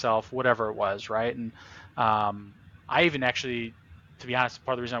 prove to myself, whatever it was, right? And I even actually, to be honest,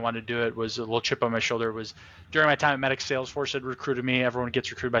 part of the reason I wanted to do it was a little chip on my shoulder was during my time at Medics, Salesforce had recruited me. Everyone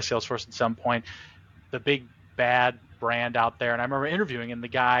gets recruited by Salesforce at some point. The big bad brand out there. And I remember interviewing, and the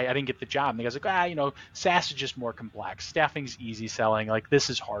guy, I didn't get the job. And the guy's like, SaaS is just more complex. Staffing's easy selling. Like, this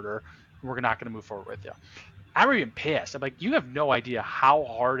is harder. We're not going to move forward with you. I'm even pissed. I'm like, you have no idea how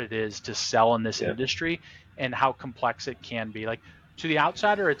hard it is to sell in this Yeah, industry and how complex it can be. Like, to the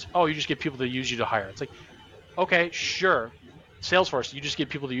outsider, it's, oh, you just get people to use you to hire. It's like, okay, sure. Salesforce, you just get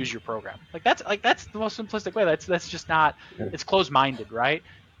people to use your program. That's the most simplistic way. That's just not, yeah, it's closed minded, right?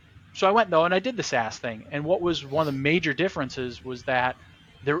 So I went though and I did the SaaS thing. And what was one of the major differences was that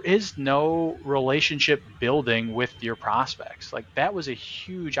there is no relationship building with your prospects. Like, that was a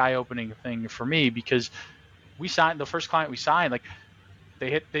huge eye opening thing for me because we signed the first client we signed, like,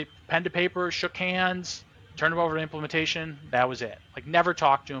 they pen to paper, shook hands, turned them over to implementation. That was it. Like, never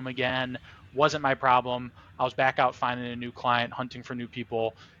talked to them again. Wasn't my problem. I was back out finding a new client, hunting for new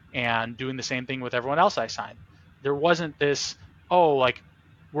people, and doing the same thing with everyone else I signed. There wasn't this, oh, like,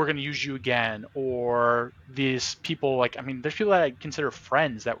 we're going to use you again, or these people, like, I mean, there's people that I consider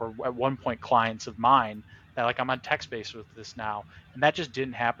friends that were at one point clients of mine that, like, I'm on text base with this now, and that just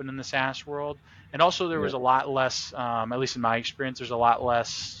didn't happen in the SaaS world. And also, there yeah, was a lot less, at least in my experience, there's a lot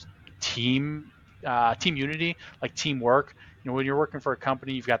less team team unity, like teamwork. When you're working for a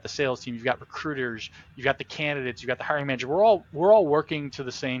company, you've got the sales team, you've got recruiters, you've got the candidates, you've got the hiring manager. We're all working to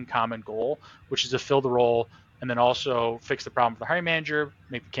the same common goal, which is to fill the role and then also fix the problem for the hiring manager,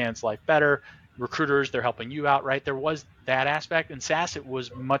 make the candidate's life better. Recruiters, they're helping you out, right? There was that aspect. In SaaS, it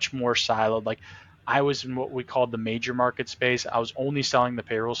was much more siloed. Like, I was in what we called the major market space. I was only selling the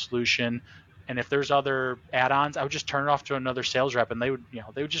payroll solution. And if there's other add-ons, I would just turn it off to another sales rep, and they would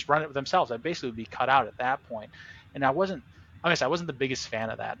just run it themselves. I basically would be cut out at that point. And I wasn't the biggest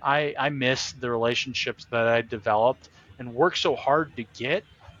fan of that. I miss the relationships that I developed and worked so hard to get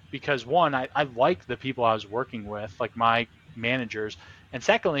because, one, I like the people I was working with, like my managers, and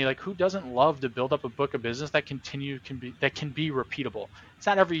secondly, like, who doesn't love to build up a book of business that can be repeatable? It's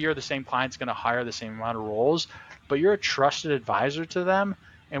not every year the same client's going to hire the same amount of roles, but you're a trusted advisor to them.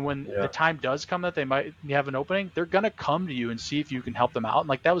 And when the yeah. time does come that they might have an opening, they're going to come to you and see if you can help them out. And,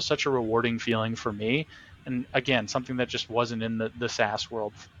 like, that was such a rewarding feeling for me. And again, something that just wasn't in the SaaS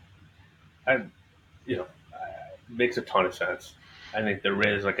world. I, makes a ton of sense. I think there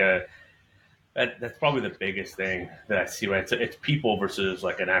is like that's probably the biggest thing that I see. Right, it's people versus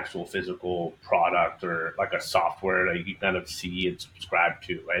like an actual physical product or like a software that you can kind of see and subscribe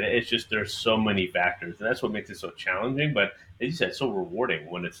to. Right, it's just there's so many factors, and that's what makes it so challenging. But as you said, so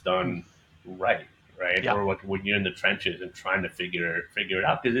rewarding when it's done right. Right, Yeah. or like when you're in the trenches and trying to figure it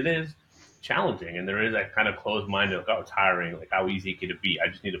out because it is challenging, and there is that kind of closed mind of, oh, it's hiring. Like, how easy could it be? I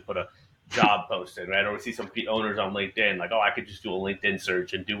just need to put a job posted, right? Or we see some owners on LinkedIn, like, oh, I could just do a LinkedIn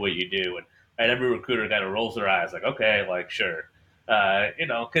search and do what you do, and every recruiter kind of rolls their eyes, like, okay, like, sure,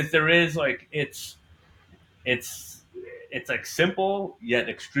 because there is like it's it's like simple yet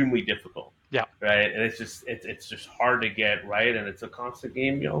extremely difficult, Yeah. right? And it's just hard to get right, and it's a constant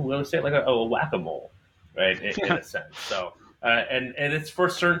game. We're gonna say it like a whack a mole, right? In a sense, so. And it's for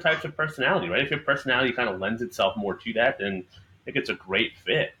certain types of personality, right? If your personality kind of lends itself more to that, then I think it's a great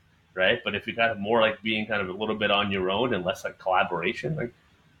fit, right? But if you kind of more like being kind of a little bit on your own and less like collaboration, like,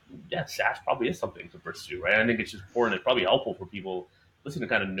 yeah, SaaS probably is something to pursue, right? I think it's just important. It's probably helpful for people listening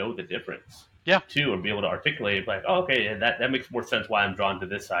to kind of know the difference Yeah. too, and be able to articulate like, oh, okay, yeah, that makes more sense why I'm drawn to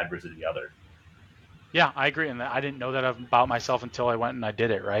this side versus the other. Yeah, I agree. And I didn't know that about myself until I went and I did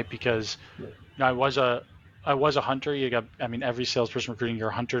it, right? Because I was a hunter. I mean, every salesperson recruiting, you're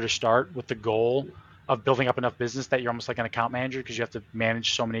a hunter to start with the goal of building up enough business that you're almost like an account manager because you have to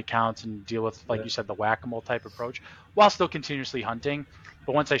manage so many accounts and deal with, like Yeah, you said, the whack-a-mole type approach while still continuously hunting.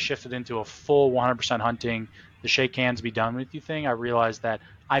 But once I shifted into a full 100% hunting, the shake hands, be done with you thing, I realized that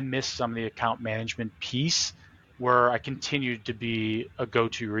I missed some of the account management piece where I continued to be a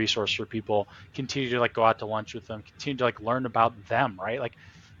go-to resource for people, continue to like go out to lunch with them, continue to like learn about them, right? Like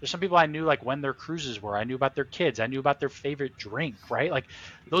there's some people I knew like when their cruises were, I knew about their kids, I knew about their favorite drink, right? Like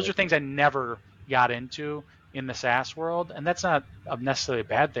those are things I never got into in the SaaS world. And that's not necessarily a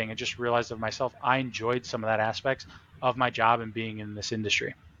bad thing. I just realized of myself, I enjoyed some of that aspects of my job and being in this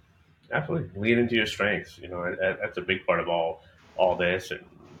industry. Absolutely, lean into your strengths. That's a big part of all this and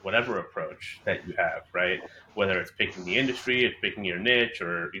whatever approach that you have, right? Whether it's picking the industry, it's picking your niche,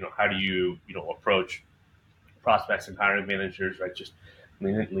 or how do you approach prospects and hiring managers, right? Just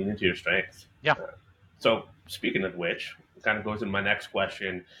lean into your strengths. Yeah. Uh, so speaking of which, it kind of goes into my next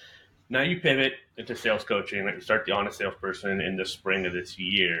question. Now you pivot into sales coaching, right? You start the honest salesperson in the spring of this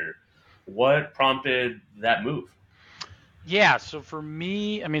year. What prompted that move? Yeah, so for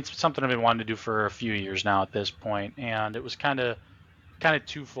me, I mean, it's something I've been wanting to do for a few years now at this point, and it was kind of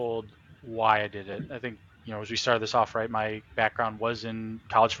twofold why I did it. I think, as we started this off, right, my background was in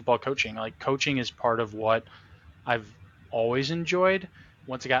college football coaching. Like coaching is part of what I've always enjoyed.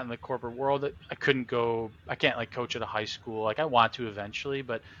 Once I got in the corporate world, I can't like coach at a high school. Like I want to eventually,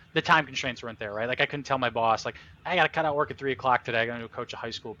 but the time constraints weren't there, right? Like I couldn't tell my boss, like, I got to cut out work at 3 o'clock today. I got to go coach a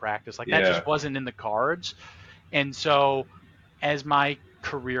high school practice. Like that just Yeah, wasn't in the cards. And so as my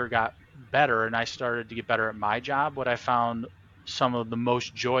career got better and I started to get better at my job, what I found some of the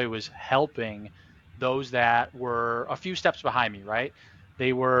most joy was helping those that were a few steps behind me, right?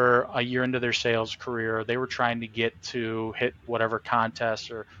 They were a year into their sales career. They were trying to get to hit whatever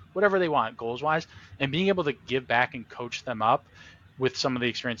contest or whatever they want goals wise, and being able to give back and coach them up with some of the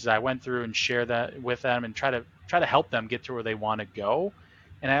experiences I went through and share that with them and try to help them get to where they want to go.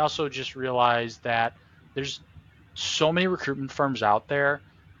 And I also just realized that there's so many recruitment firms out there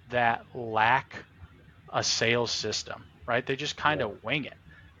that lack a sales system, right? They just kind yeah, of wing it.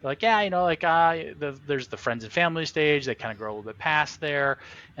 They're like, yeah, like there's the friends and family stage. They kind of grow a little bit past there,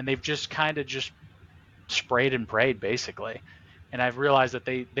 and they've just kind of just sprayed and prayed basically. And I've realized that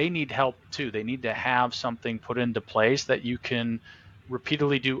they need help too. They need to have something put into place that you can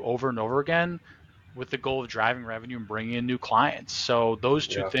repeatedly do over and over again with the goal of driving revenue and bringing in new clients. So those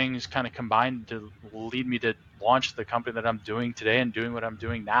two yeah. things kind of combined to lead me to launch the company that I'm doing today and doing what I'm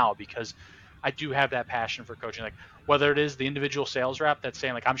doing now, because I do have that passion for coaching. Like whether it is the individual sales rep that's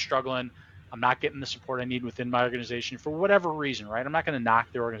saying like, I'm struggling, I'm not getting the support I need within my organization for whatever reason, right? I'm not going to knock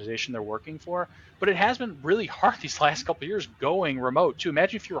the organization they're working for, but it has been really hard these last couple of years going remote too.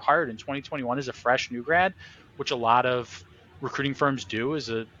 Imagine if you were hired in 2021 as a fresh new grad, which a lot of recruiting firms do as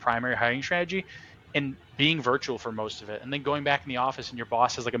a primary hiring strategy, and being virtual for most of it, and then going back in the office and your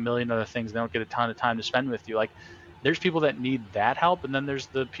boss has like a million other things, they don't get a ton of time to spend with you. Like there's people that need that help, and then there's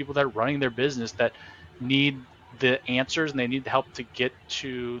the people that are running their business that need the answers and they need the help to get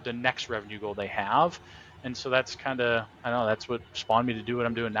to the next revenue goal they have. And so that's kind of, I don't know, that's what spawned me to do what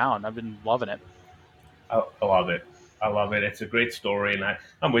I'm doing now, and I've been loving it. I love it. I love it. It's a great story, and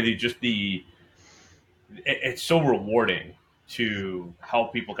I'm with you. Just it's so rewarding to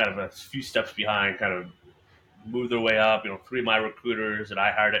help people kind of a few steps behind, kind of move their way up. Three of my recruiters that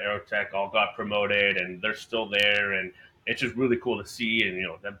I hired at Aerotech all got promoted, and they're still there. And it's just really cool to see. And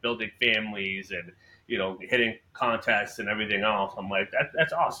them building families and hitting contests and everything else. I'm like,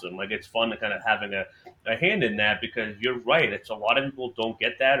 that's awesome. Like it's fun to kind of having a hand in that, because you're right. It's a lot of people don't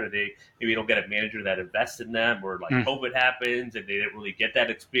get that, or they maybe don't get a manager that invests in them, or like Mm. COVID happens and they didn't really get that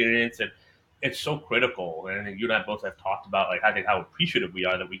experience. And it's so critical. And I think you and I both have talked about like I think how appreciative we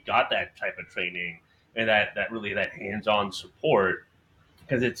are that we got that type of training and that really that hands-on support,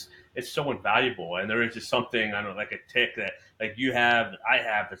 because it's so invaluable. And there is just something, I don't know, like a tick that like you have, I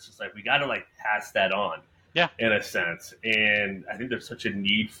have, it's just like we got to like pass that on Yeah. in a sense. And I think there's such a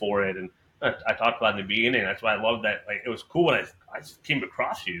need for it. And I talked about in the beginning, that's why I love that. Like it was cool when I came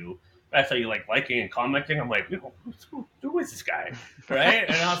across you. I saw you like liking and commenting. I'm like, who is this guy, right?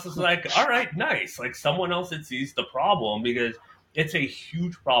 And I was just like, all right, nice. Like someone else that sees the problem, because it's a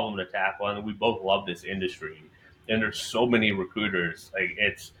huge problem to tackle, and we both love this industry. And there's so many recruiters. Like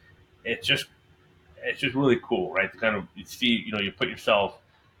it's just it's just really cool, right? To kind of see, you put yourself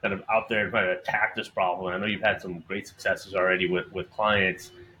kind of out there and try to attack this problem. And I know you've had some great successes already with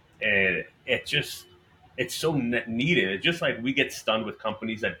clients, and it's so needed. It's just like we get stunned with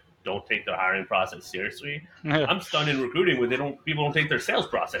companies that don't take their hiring process seriously. I'm stunned in recruiting when people don't take their sales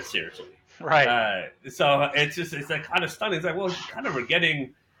process seriously. Right. So it's like kind of stunning. It's like, well, you kind of are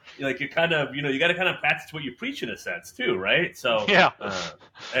getting like you kind of you got to kind of practice what you preach in a sense too, right? So Yeah.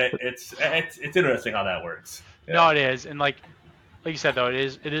 it's interesting how that works. No, Yeah, it is. And like you said though, it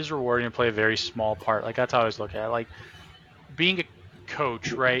is rewarding to play a very small part. Like that's how I always look at it. Like being a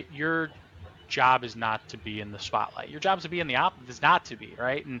coach, right? You're job is not to be in the spotlight. Your job is to be in the is not to be,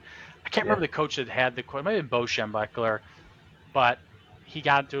 right? And I can't Yeah. remember the coach that had the quote. It might have been Bo Schembechler, but he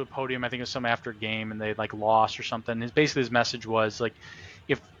got to a podium. I think it was some after game, and they like lost or something. His message was like,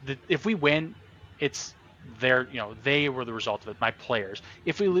 if we win, it's their, they were the result of it, my players.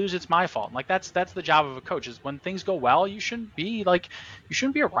 If we lose, it's my fault. Like that's the job of a coach. Is when things go well, you shouldn't be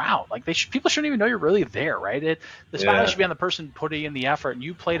around. Like people shouldn't even know you're really there, right? The spotlight Yeah. should be on the person putting in the effort, and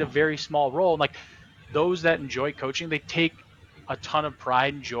you played a very small role. And like those that enjoy coaching, they take a ton of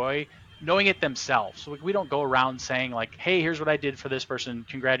pride and joy knowing it themselves. So we don't go around saying like, "Hey, here's what I did for this person.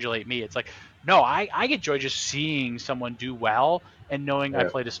 Congratulate me." It's like, no, I get joy just seeing someone do well and knowing I Yeah.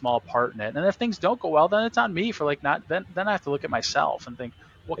 played a small part in it. And if things don't go well, then it's on me for like not. Then I have to look at myself and think,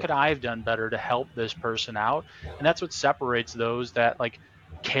 what could I have done better to help this person out? And that's what separates those that like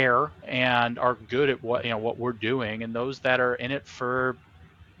care and are good at what we're doing, and those that are in it for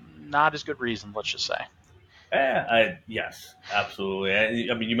not as good reasons. Let's just say. Yes,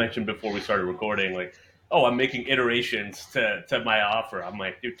 absolutely. I mean, you mentioned before we started recording, like, oh, I'm making iterations to my offer. I'm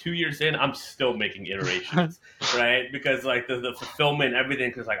like, dude, 2 years in, I'm still making iterations, right? Because like the fulfillment, everything.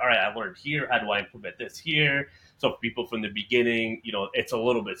 Because like, all right, I learned here. How do I implement this here? So people from the beginning, it's a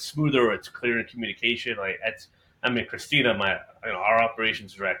little bit smoother. It's clear in communication. Like, I mean, Christina, our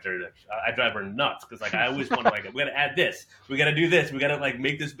operations director, like, I drive her nuts because like I always want to like, we got to add this, we got to do this, we got to like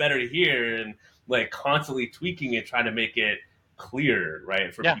make this better here, and like constantly tweaking it, trying to make it clear,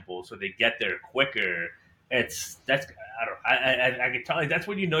 right, for Yeah. people so they get there quicker. That's I don't I can tell, like, that's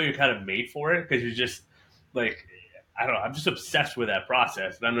when you know you're kind of made for it because you're just like, I don't know, I'm just obsessed with that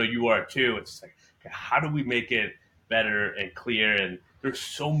process, and I know you are too. It's just like, okay, how do we make it better and clear? And there's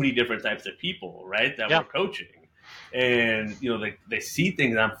so many different types of people, right, that Yeah. we're coaching, and they see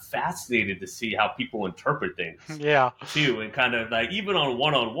things. I'm fascinated to see how people interpret things Yeah. too, and kind of like even on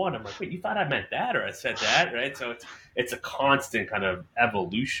one, I'm like, wait, you thought I meant that or I said that, right? So it's a constant kind of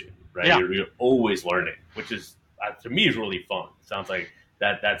evolution, right? Yeah. You're always learning, which is to me is really fun. Sounds like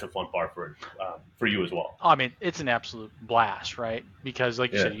that's a fun part for you as well. I mean, it's an absolute blast, right? Because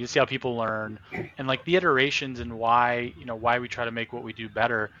like you Yeah, said, you can see how people learn and like the iterations and why we try to make what we do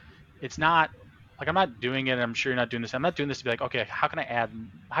better. It's not like I'm not doing it. I'm sure you're not doing this. I'm not doing this to be like, okay, how can I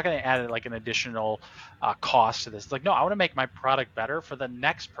add like an additional cost to this? It's like, no, I want to make my product better for the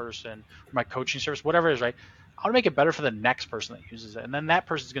next person, or my coaching service, whatever it is, right? I want to make it better for the next person that uses it. And then that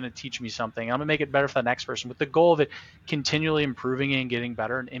person's going to teach me something. I'm going to make it better for the next person with the goal of it continually improving and getting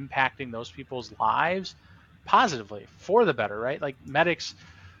better and impacting those people's lives positively for the better, right? Like medics,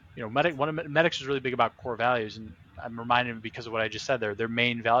 medics is really big about core values, and I'm reminded because of what I just said there. Their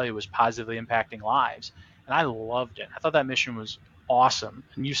main value was positively impacting lives, and I loved it. I thought that mission was awesome.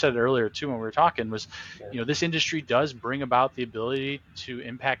 And you said it earlier too when we were talking was, yeah, this industry does bring about the ability to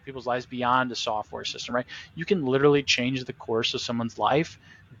impact people's lives beyond a software system, right? You can literally change the course of someone's life,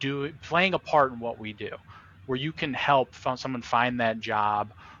 playing a part in what we do, where you can help someone find that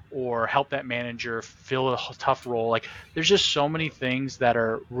job or help that manager fill a tough role. Like there's just so many things that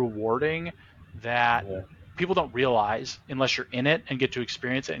are rewarding that yeah. people don't realize unless you're in it and get to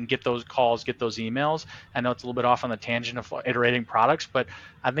experience it and get those calls, get those emails. I know it's a little bit off on the tangent of iterating products, but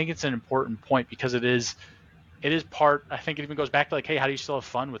I think it's an important point because it is part. I think it even goes back to like, hey, how do you still have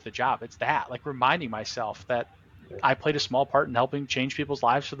fun with the job? It's that, like, reminding myself that I played a small part in helping change people's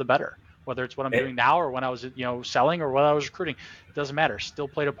lives for the better, whether it's what I'm doing It, now or when I was, selling or when I was recruiting. It doesn't matter. Still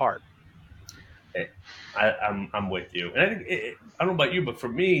played a part. I'm with you, and I think I don't know about you, but for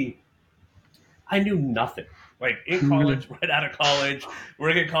me, I knew nothing. Like in college, right out of college,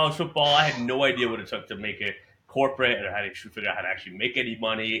 working college football, I had no idea what it took to make it corporate or how to figure out how to actually make any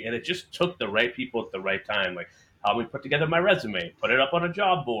money. And it just took the right people at the right time. Like how we put together my resume, put it up on a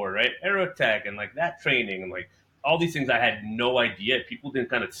job board, right? Aerotech and like that training and like all these things I had no idea. People didn't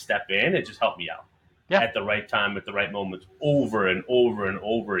kind of step in. It just helped me out Yeah. at the right time, at the right moments, over and over and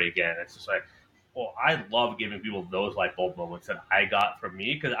over again. It's just like, well, I love giving people those light bulb moments that I got from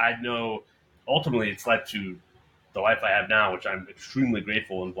me because I know ultimately it's led to the life I have now, which I'm extremely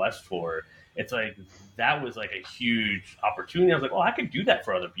grateful and blessed for. It's like that was like a huge opportunity. I was like, oh, I could do that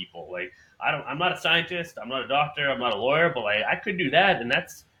for other people. Like I'm not a scientist, I'm not a doctor, I'm not a lawyer, but like I could do that, and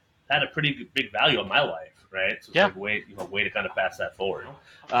that's had a pretty big value on my life, right? So it's Yeah. like way to kind of pass that forward.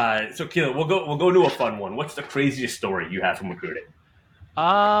 So Keely, we'll go to a fun one. What's the craziest story you have from recruiting?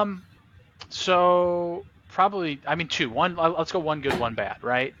 Um. So probably, I mean, two. One. Let's go one good, one bad.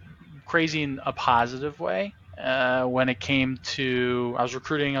 Right. Crazy in a positive way. When it came to, I was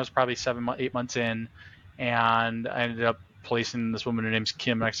recruiting. I was probably 8 months in, and I ended up placing this woman. Her name's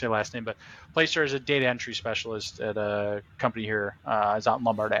Kim. I can say her last name, but placed her as a data entry specialist at a company here. It's out in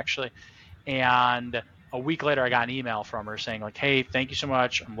Lombard actually, And a week later, I got an email from her saying like, "Hey, thank you so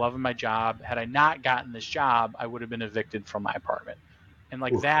much. I'm loving my job. Had I not gotten this job, I would have been evicted from my apartment." And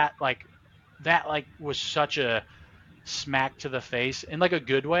like Oof. that was such a smack to the face in like a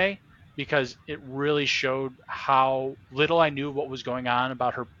good way, because it really showed how little I knew what was going on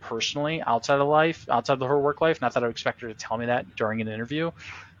about her personally outside of her work life. Not that I would expect her to tell me that during an interview,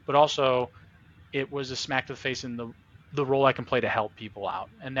 but also it was a smack to the face in the role I can play to help people out.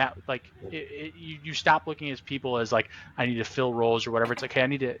 And that like you stop looking at people as like I need to fill roles or whatever. It's like, hey, I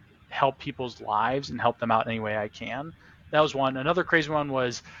need to help people's lives and help them out in any way I can. That was one. Another crazy one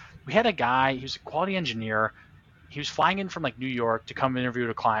was we had a guy, he was a quality engineer. He was flying in from like New York to come interview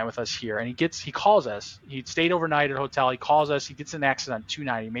a client with us here, and he calls us. He stayed overnight at a hotel. He calls us. He gets in an accident on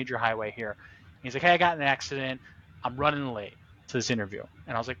 290 major highway here. And he's like, "Hey, I got in an accident. I'm running late to this interview."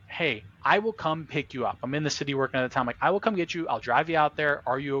 And I was like, "Hey, I will come pick you up. I'm in the city working at the time. Like, I will come get you. I'll drive you out there.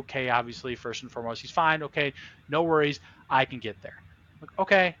 Are you okay?" Obviously, first and foremost, he's fine. Okay, no worries. I can get there. I'm like,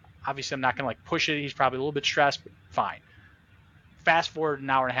 okay. Obviously, I'm not gonna like push it. He's probably a little bit stressed, but fine. Fast forward an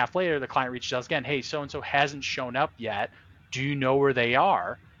hour and a half later, the client reaches out again. "Hey, so and so hasn't shown up yet. Do you know where they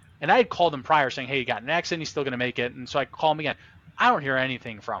are?" And I had called him prior saying, "Hey, he got an accident. He's still going to make it." And so I call him again. I don't hear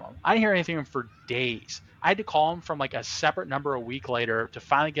anything from him. I didn't hear anything from him for days. I had to call him from like a separate number a week later to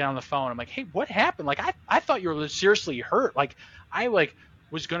finally get on the phone. I'm like, "Hey, what happened? Like, I thought you were seriously hurt. Like, I like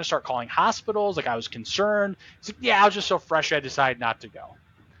was going to start calling hospitals. Like, I was concerned." He's like, "Yeah, I was just so frustrated. I decided not to go."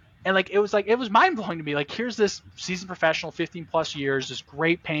 And like it was mind blowing to me. Like, here's this seasoned professional, 15 plus years, this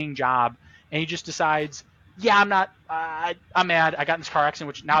great paying job, and he just decides, yeah, I'm not. I'm mad. I got in this car accident,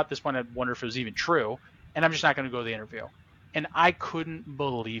 which now at this point I wonder if it was even true, and I'm just not going to go to the interview. And I couldn't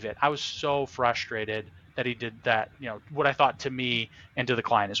believe it. I was so frustrated that he did that. What I thought to me and to the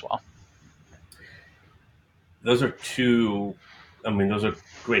client as well. Those are two. I mean, those are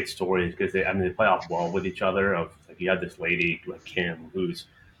great stories because they play off well with each other. Of like you had this lady like Kim who's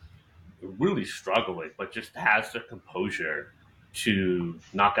really struggling, but just has the composure to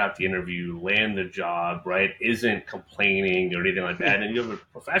knock out the interview, land the job, right? Isn't complaining or anything like Yeah. that. And you have a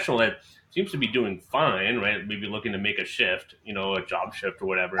professional that seems to be doing fine, right? Maybe looking to make a shift, a job shift or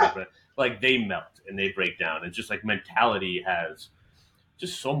whatever, but like they melt and they break down. It's just like mentality has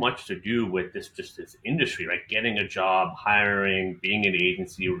just so much to do with this industry, right? Getting a job, hiring, being an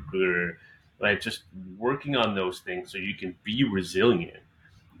agency recruiter, right? Just working on those things so you can be resilient,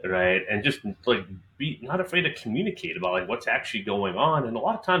 right? And just like be not afraid to communicate about like what's actually going on. And a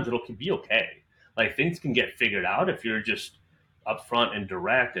lot of times it'll can be okay. Like things can get figured out if you're just upfront and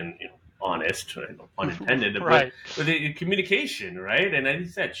direct and honest, right? No pun intended, but Right. with the communication, right? And as you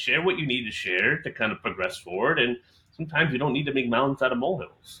said, share what you need to share to kind of progress forward. And sometimes you don't need to make mountains out of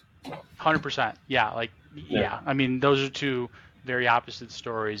molehills. 100%. Yeah. Like, Yeah, yeah. I mean, those are two very opposite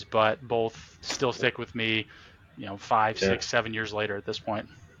stories, but both still stick with me, 5, yeah, 6, 7 years later at this point.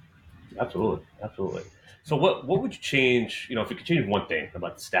 absolutely, absolutely. So what would you change? If you could change one thing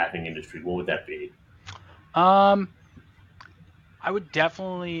about the staffing industry, what would that be? Um, I would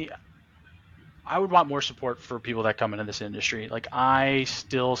definitely, I would want more support for people that come into this industry. Like, I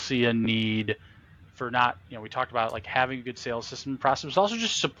still see a need for not, we talked about like having a good sales system process, but also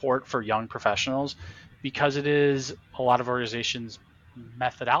just support for young professionals, because it is a lot of organizations'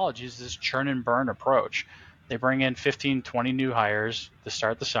 methodology is this churn and burn approach. They bring in 15, 20 new hires to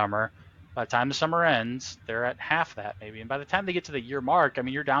start the summer. By the time the summer ends, they're at half that maybe. And by the time they get to the year mark, I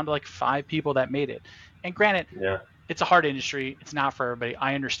mean, you're down to like 5 people that made it. And granted, Yeah, it's a hard industry. It's not for everybody.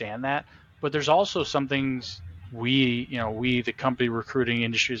 I understand that. But there's also some things we, the company recruiting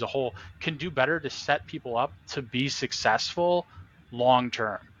industry as a whole, can do better to set people up to be successful long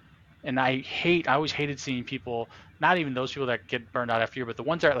term. And I always hated seeing people, not even those people that get burned out after a year, but the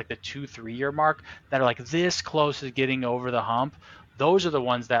ones that are at like the 2, 3 year mark that are like this close to getting over the hump. Those are the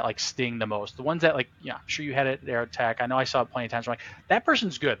ones that like sting the most. The ones that like, yeah, I'm sure you had it there at Tech. I know I saw it plenty of times. I'm like, that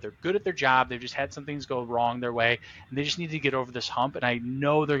person's good. They're good at their job. They've just had some things go wrong their way, and they just need to get over this hump. And I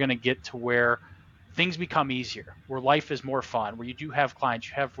know they're going to get to where things become easier, where life is more fun, where you do have clients,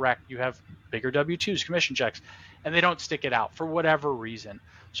 you have rec, you have bigger W-2s, commission checks, and they don't stick it out for whatever reason.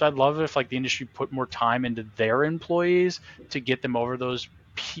 So I'd love if like the industry put more time into their employees to get them over those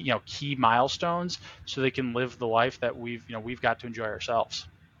key milestones so they can live the life that we've got to enjoy ourselves.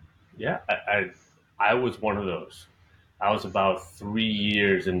 yeah. I was one of those. I was about 3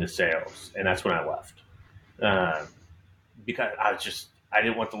 years into sales, and that's when I left. Um, because I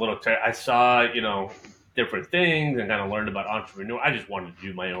didn't want the little. I saw different things and kind of learned about entrepreneur. I just wanted to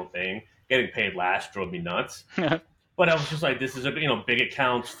do my own thing. Getting paid last drove me nuts. but I was just like, this is big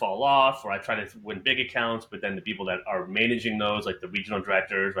accounts fall off, or I try to win big accounts, but then the people that are managing those, like the regional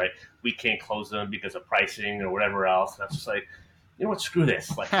directors, right, we can't close them because of pricing or whatever else. And I was just like, you know what, screw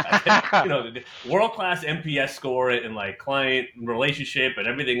this. Like, the world class NPS score and like client relationship and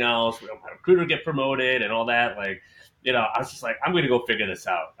everything else. My recruiter get promoted and all that. Like, I was just like, I'm going to go figure this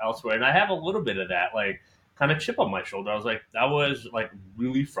out elsewhere. And I have a little bit of that, like, kind of chip on my shoulder. I was like, that was like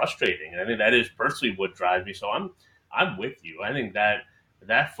really frustrating. And I think that is personally what drives me. So I'm with you. I think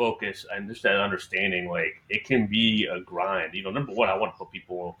that focus and just that understanding, like, it can be a grind. Number one, I want to put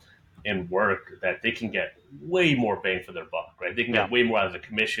people in work that they can get way more bang for their buck, right? They can Yeah. get way more out of the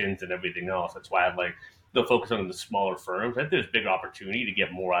commissions and everything else. That's why I like the focus on the smaller firms. I think there's big opportunity to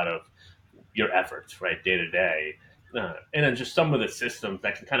get more out of your efforts, right, day to day. And then just some of the systems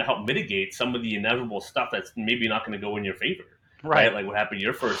that can kind of help mitigate some of the inevitable stuff that's maybe not going to go in your favor, right? Right. Like what happened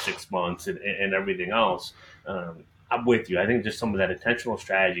your first 6 months and everything else. I'm with you. I think just some of that intentional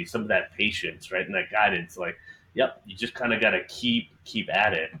strategy, some of that patience, right, and that guidance, like, yep, you just kind of got to keep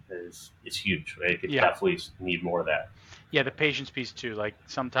at it. Is huge, right? You could Yeah. definitely need more of that. Yeah, the patience piece too. Like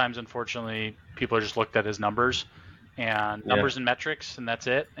sometimes, unfortunately, people are just looked at as numbers and Yeah, numbers and metrics, and that's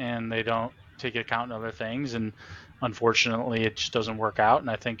it. And they don't take account in other things. And unfortunately, it just doesn't work out. And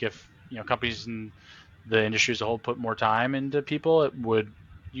I think if companies in the industry as a whole put more time into people,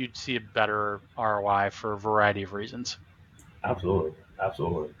 you'd see a better ROI for a variety of reasons. absolutely,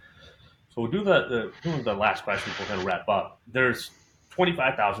 absolutely. So we'll do the last question before we kind of wrap up. There's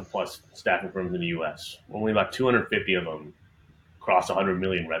 25,000 plus staffing firms in the U.S. Only about 250 of them cross 100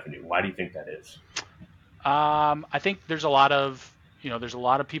 million revenue. Why do you think that is? I think there's a lot of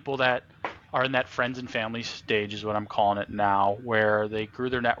people that are in that friends and family stage is what I'm calling it now, where they grew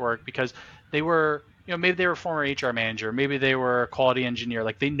their network because they were, maybe they were a former HR manager, maybe they were a quality engineer,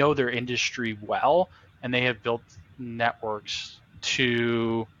 like they know their industry well, and they have built networks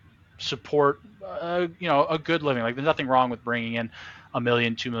to support, a good living. Like there's nothing wrong with bringing in a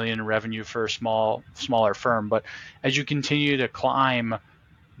million, 2 million in revenue for a smaller firm, but as you continue to climb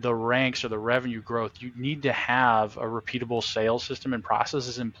the ranks or the revenue growth, you need to have a repeatable sales system and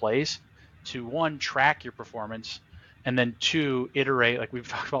processes in place to one, track your performance, and then two, iterate, like we've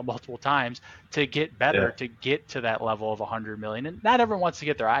talked about multiple times, to get better, Yeah, to get to that level of 100 million. And not everyone wants to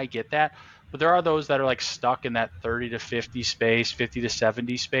get there. I get that. But there are those that are like stuck in that 30 to 50 space, 50 to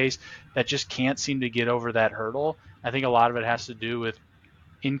 70 space that just can't seem to get over that hurdle. I think a lot of it has to do with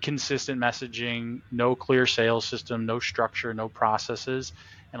inconsistent messaging, no clear sales system, no structure, no processes,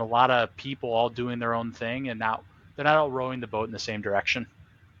 and a lot of people all doing their own thing, and now they're not all rowing the boat in the same direction.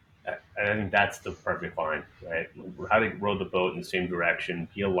 I think that's the perfect line, right? How to row the boat in the same direction,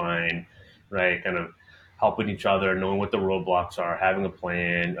 be aligned, right? Kind of helping each other, knowing what the roadblocks are, having a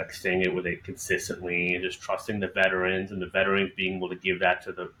plan, like staying it with it consistently, and just trusting the veterans, and the veterans being able to give that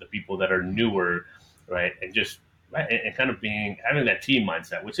to the people that are newer, right? And just right, and kind of having that team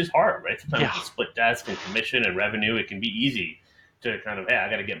mindset, which is hard, right? Sometimes Yeah, the split desk and commission and revenue, it can be easy to kind of, hey, I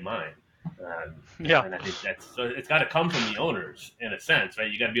got to get mine. yeah, And I think it's got to come from the owners in a sense, right?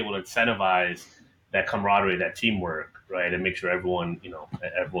 You got to be able to incentivize that camaraderie, that teamwork, right, and make sure everyone's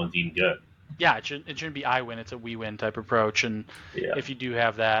eating good. yeah. It shouldn't be I win; it's a we win type approach. And Yeah, if you do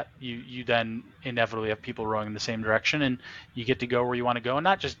have that, you then inevitably have people rowing in the same direction, and you get to go where you want to go, and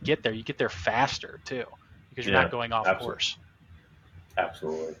not just get there, you get there faster too, because you're not yeah, going off absolutely, course.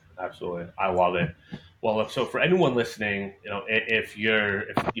 absolutely, absolutely. I love it. Well, so for anyone listening, if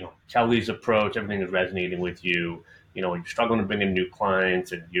Kelly's approach, everything is resonating with you. You're struggling to bring in new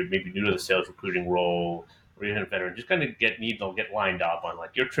clients, and you're maybe new to the sales recruiting role, or you're a veteran, just kind of need to get lined up on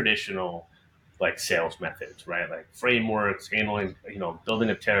like your traditional like sales methods, right? Like frameworks, handling,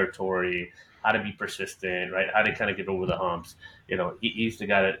 building a territory, how to be persistent, right? How to kind of get over the humps. He's the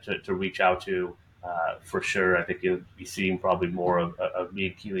guy to reach out to for sure. I think you'll be seeing probably more of me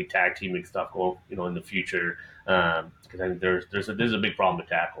and Keely tag teaming stuff going, in the future. Because I think there's a big problem to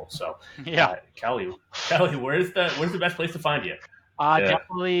tackle. So, Yeah. Kelly, where's the best place to find you? Yeah,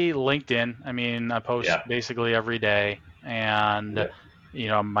 Definitely LinkedIn. I mean, I post yeah, basically every day, and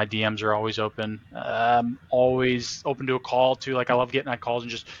yeah, my DMs are always open. Always open to a call too. Like I love getting on calls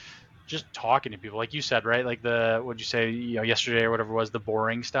and just talking to people. Like you said, right? Like what'd you say? Yesterday or whatever was the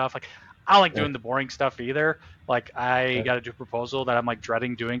boring stuff. Like I don't like yeah, doing the boring stuff either. Like I yeah, got to do a proposal that I'm like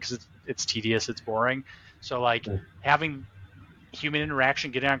dreading doing because it's tedious, it's boring. So like having human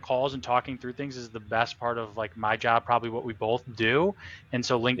interaction, getting on calls and talking through things is the best part of like my job, probably what we both do. And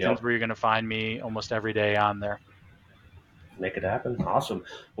so yeah. LinkedIn's where you're going to find me almost every day on there. Make it happen. Awesome.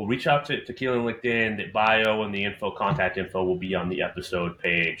 Well, reach out to Keely on LinkedIn. The bio and the contact info will be on the episode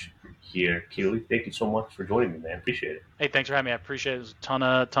page. here. Keely, thank you so much for joining me, man. Appreciate it. Hey, thanks for having me. I appreciate it. It was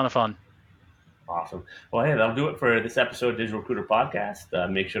a ton of fun. Awesome. Well, hey, that'll do it for this episode of Digital Recruiter Podcast.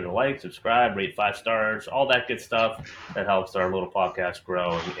 Make sure to like, subscribe, rate 5 stars, all that good stuff that helps our little podcast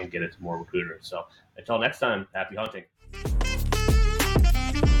grow and get it to more recruiters. So until next time, happy hunting.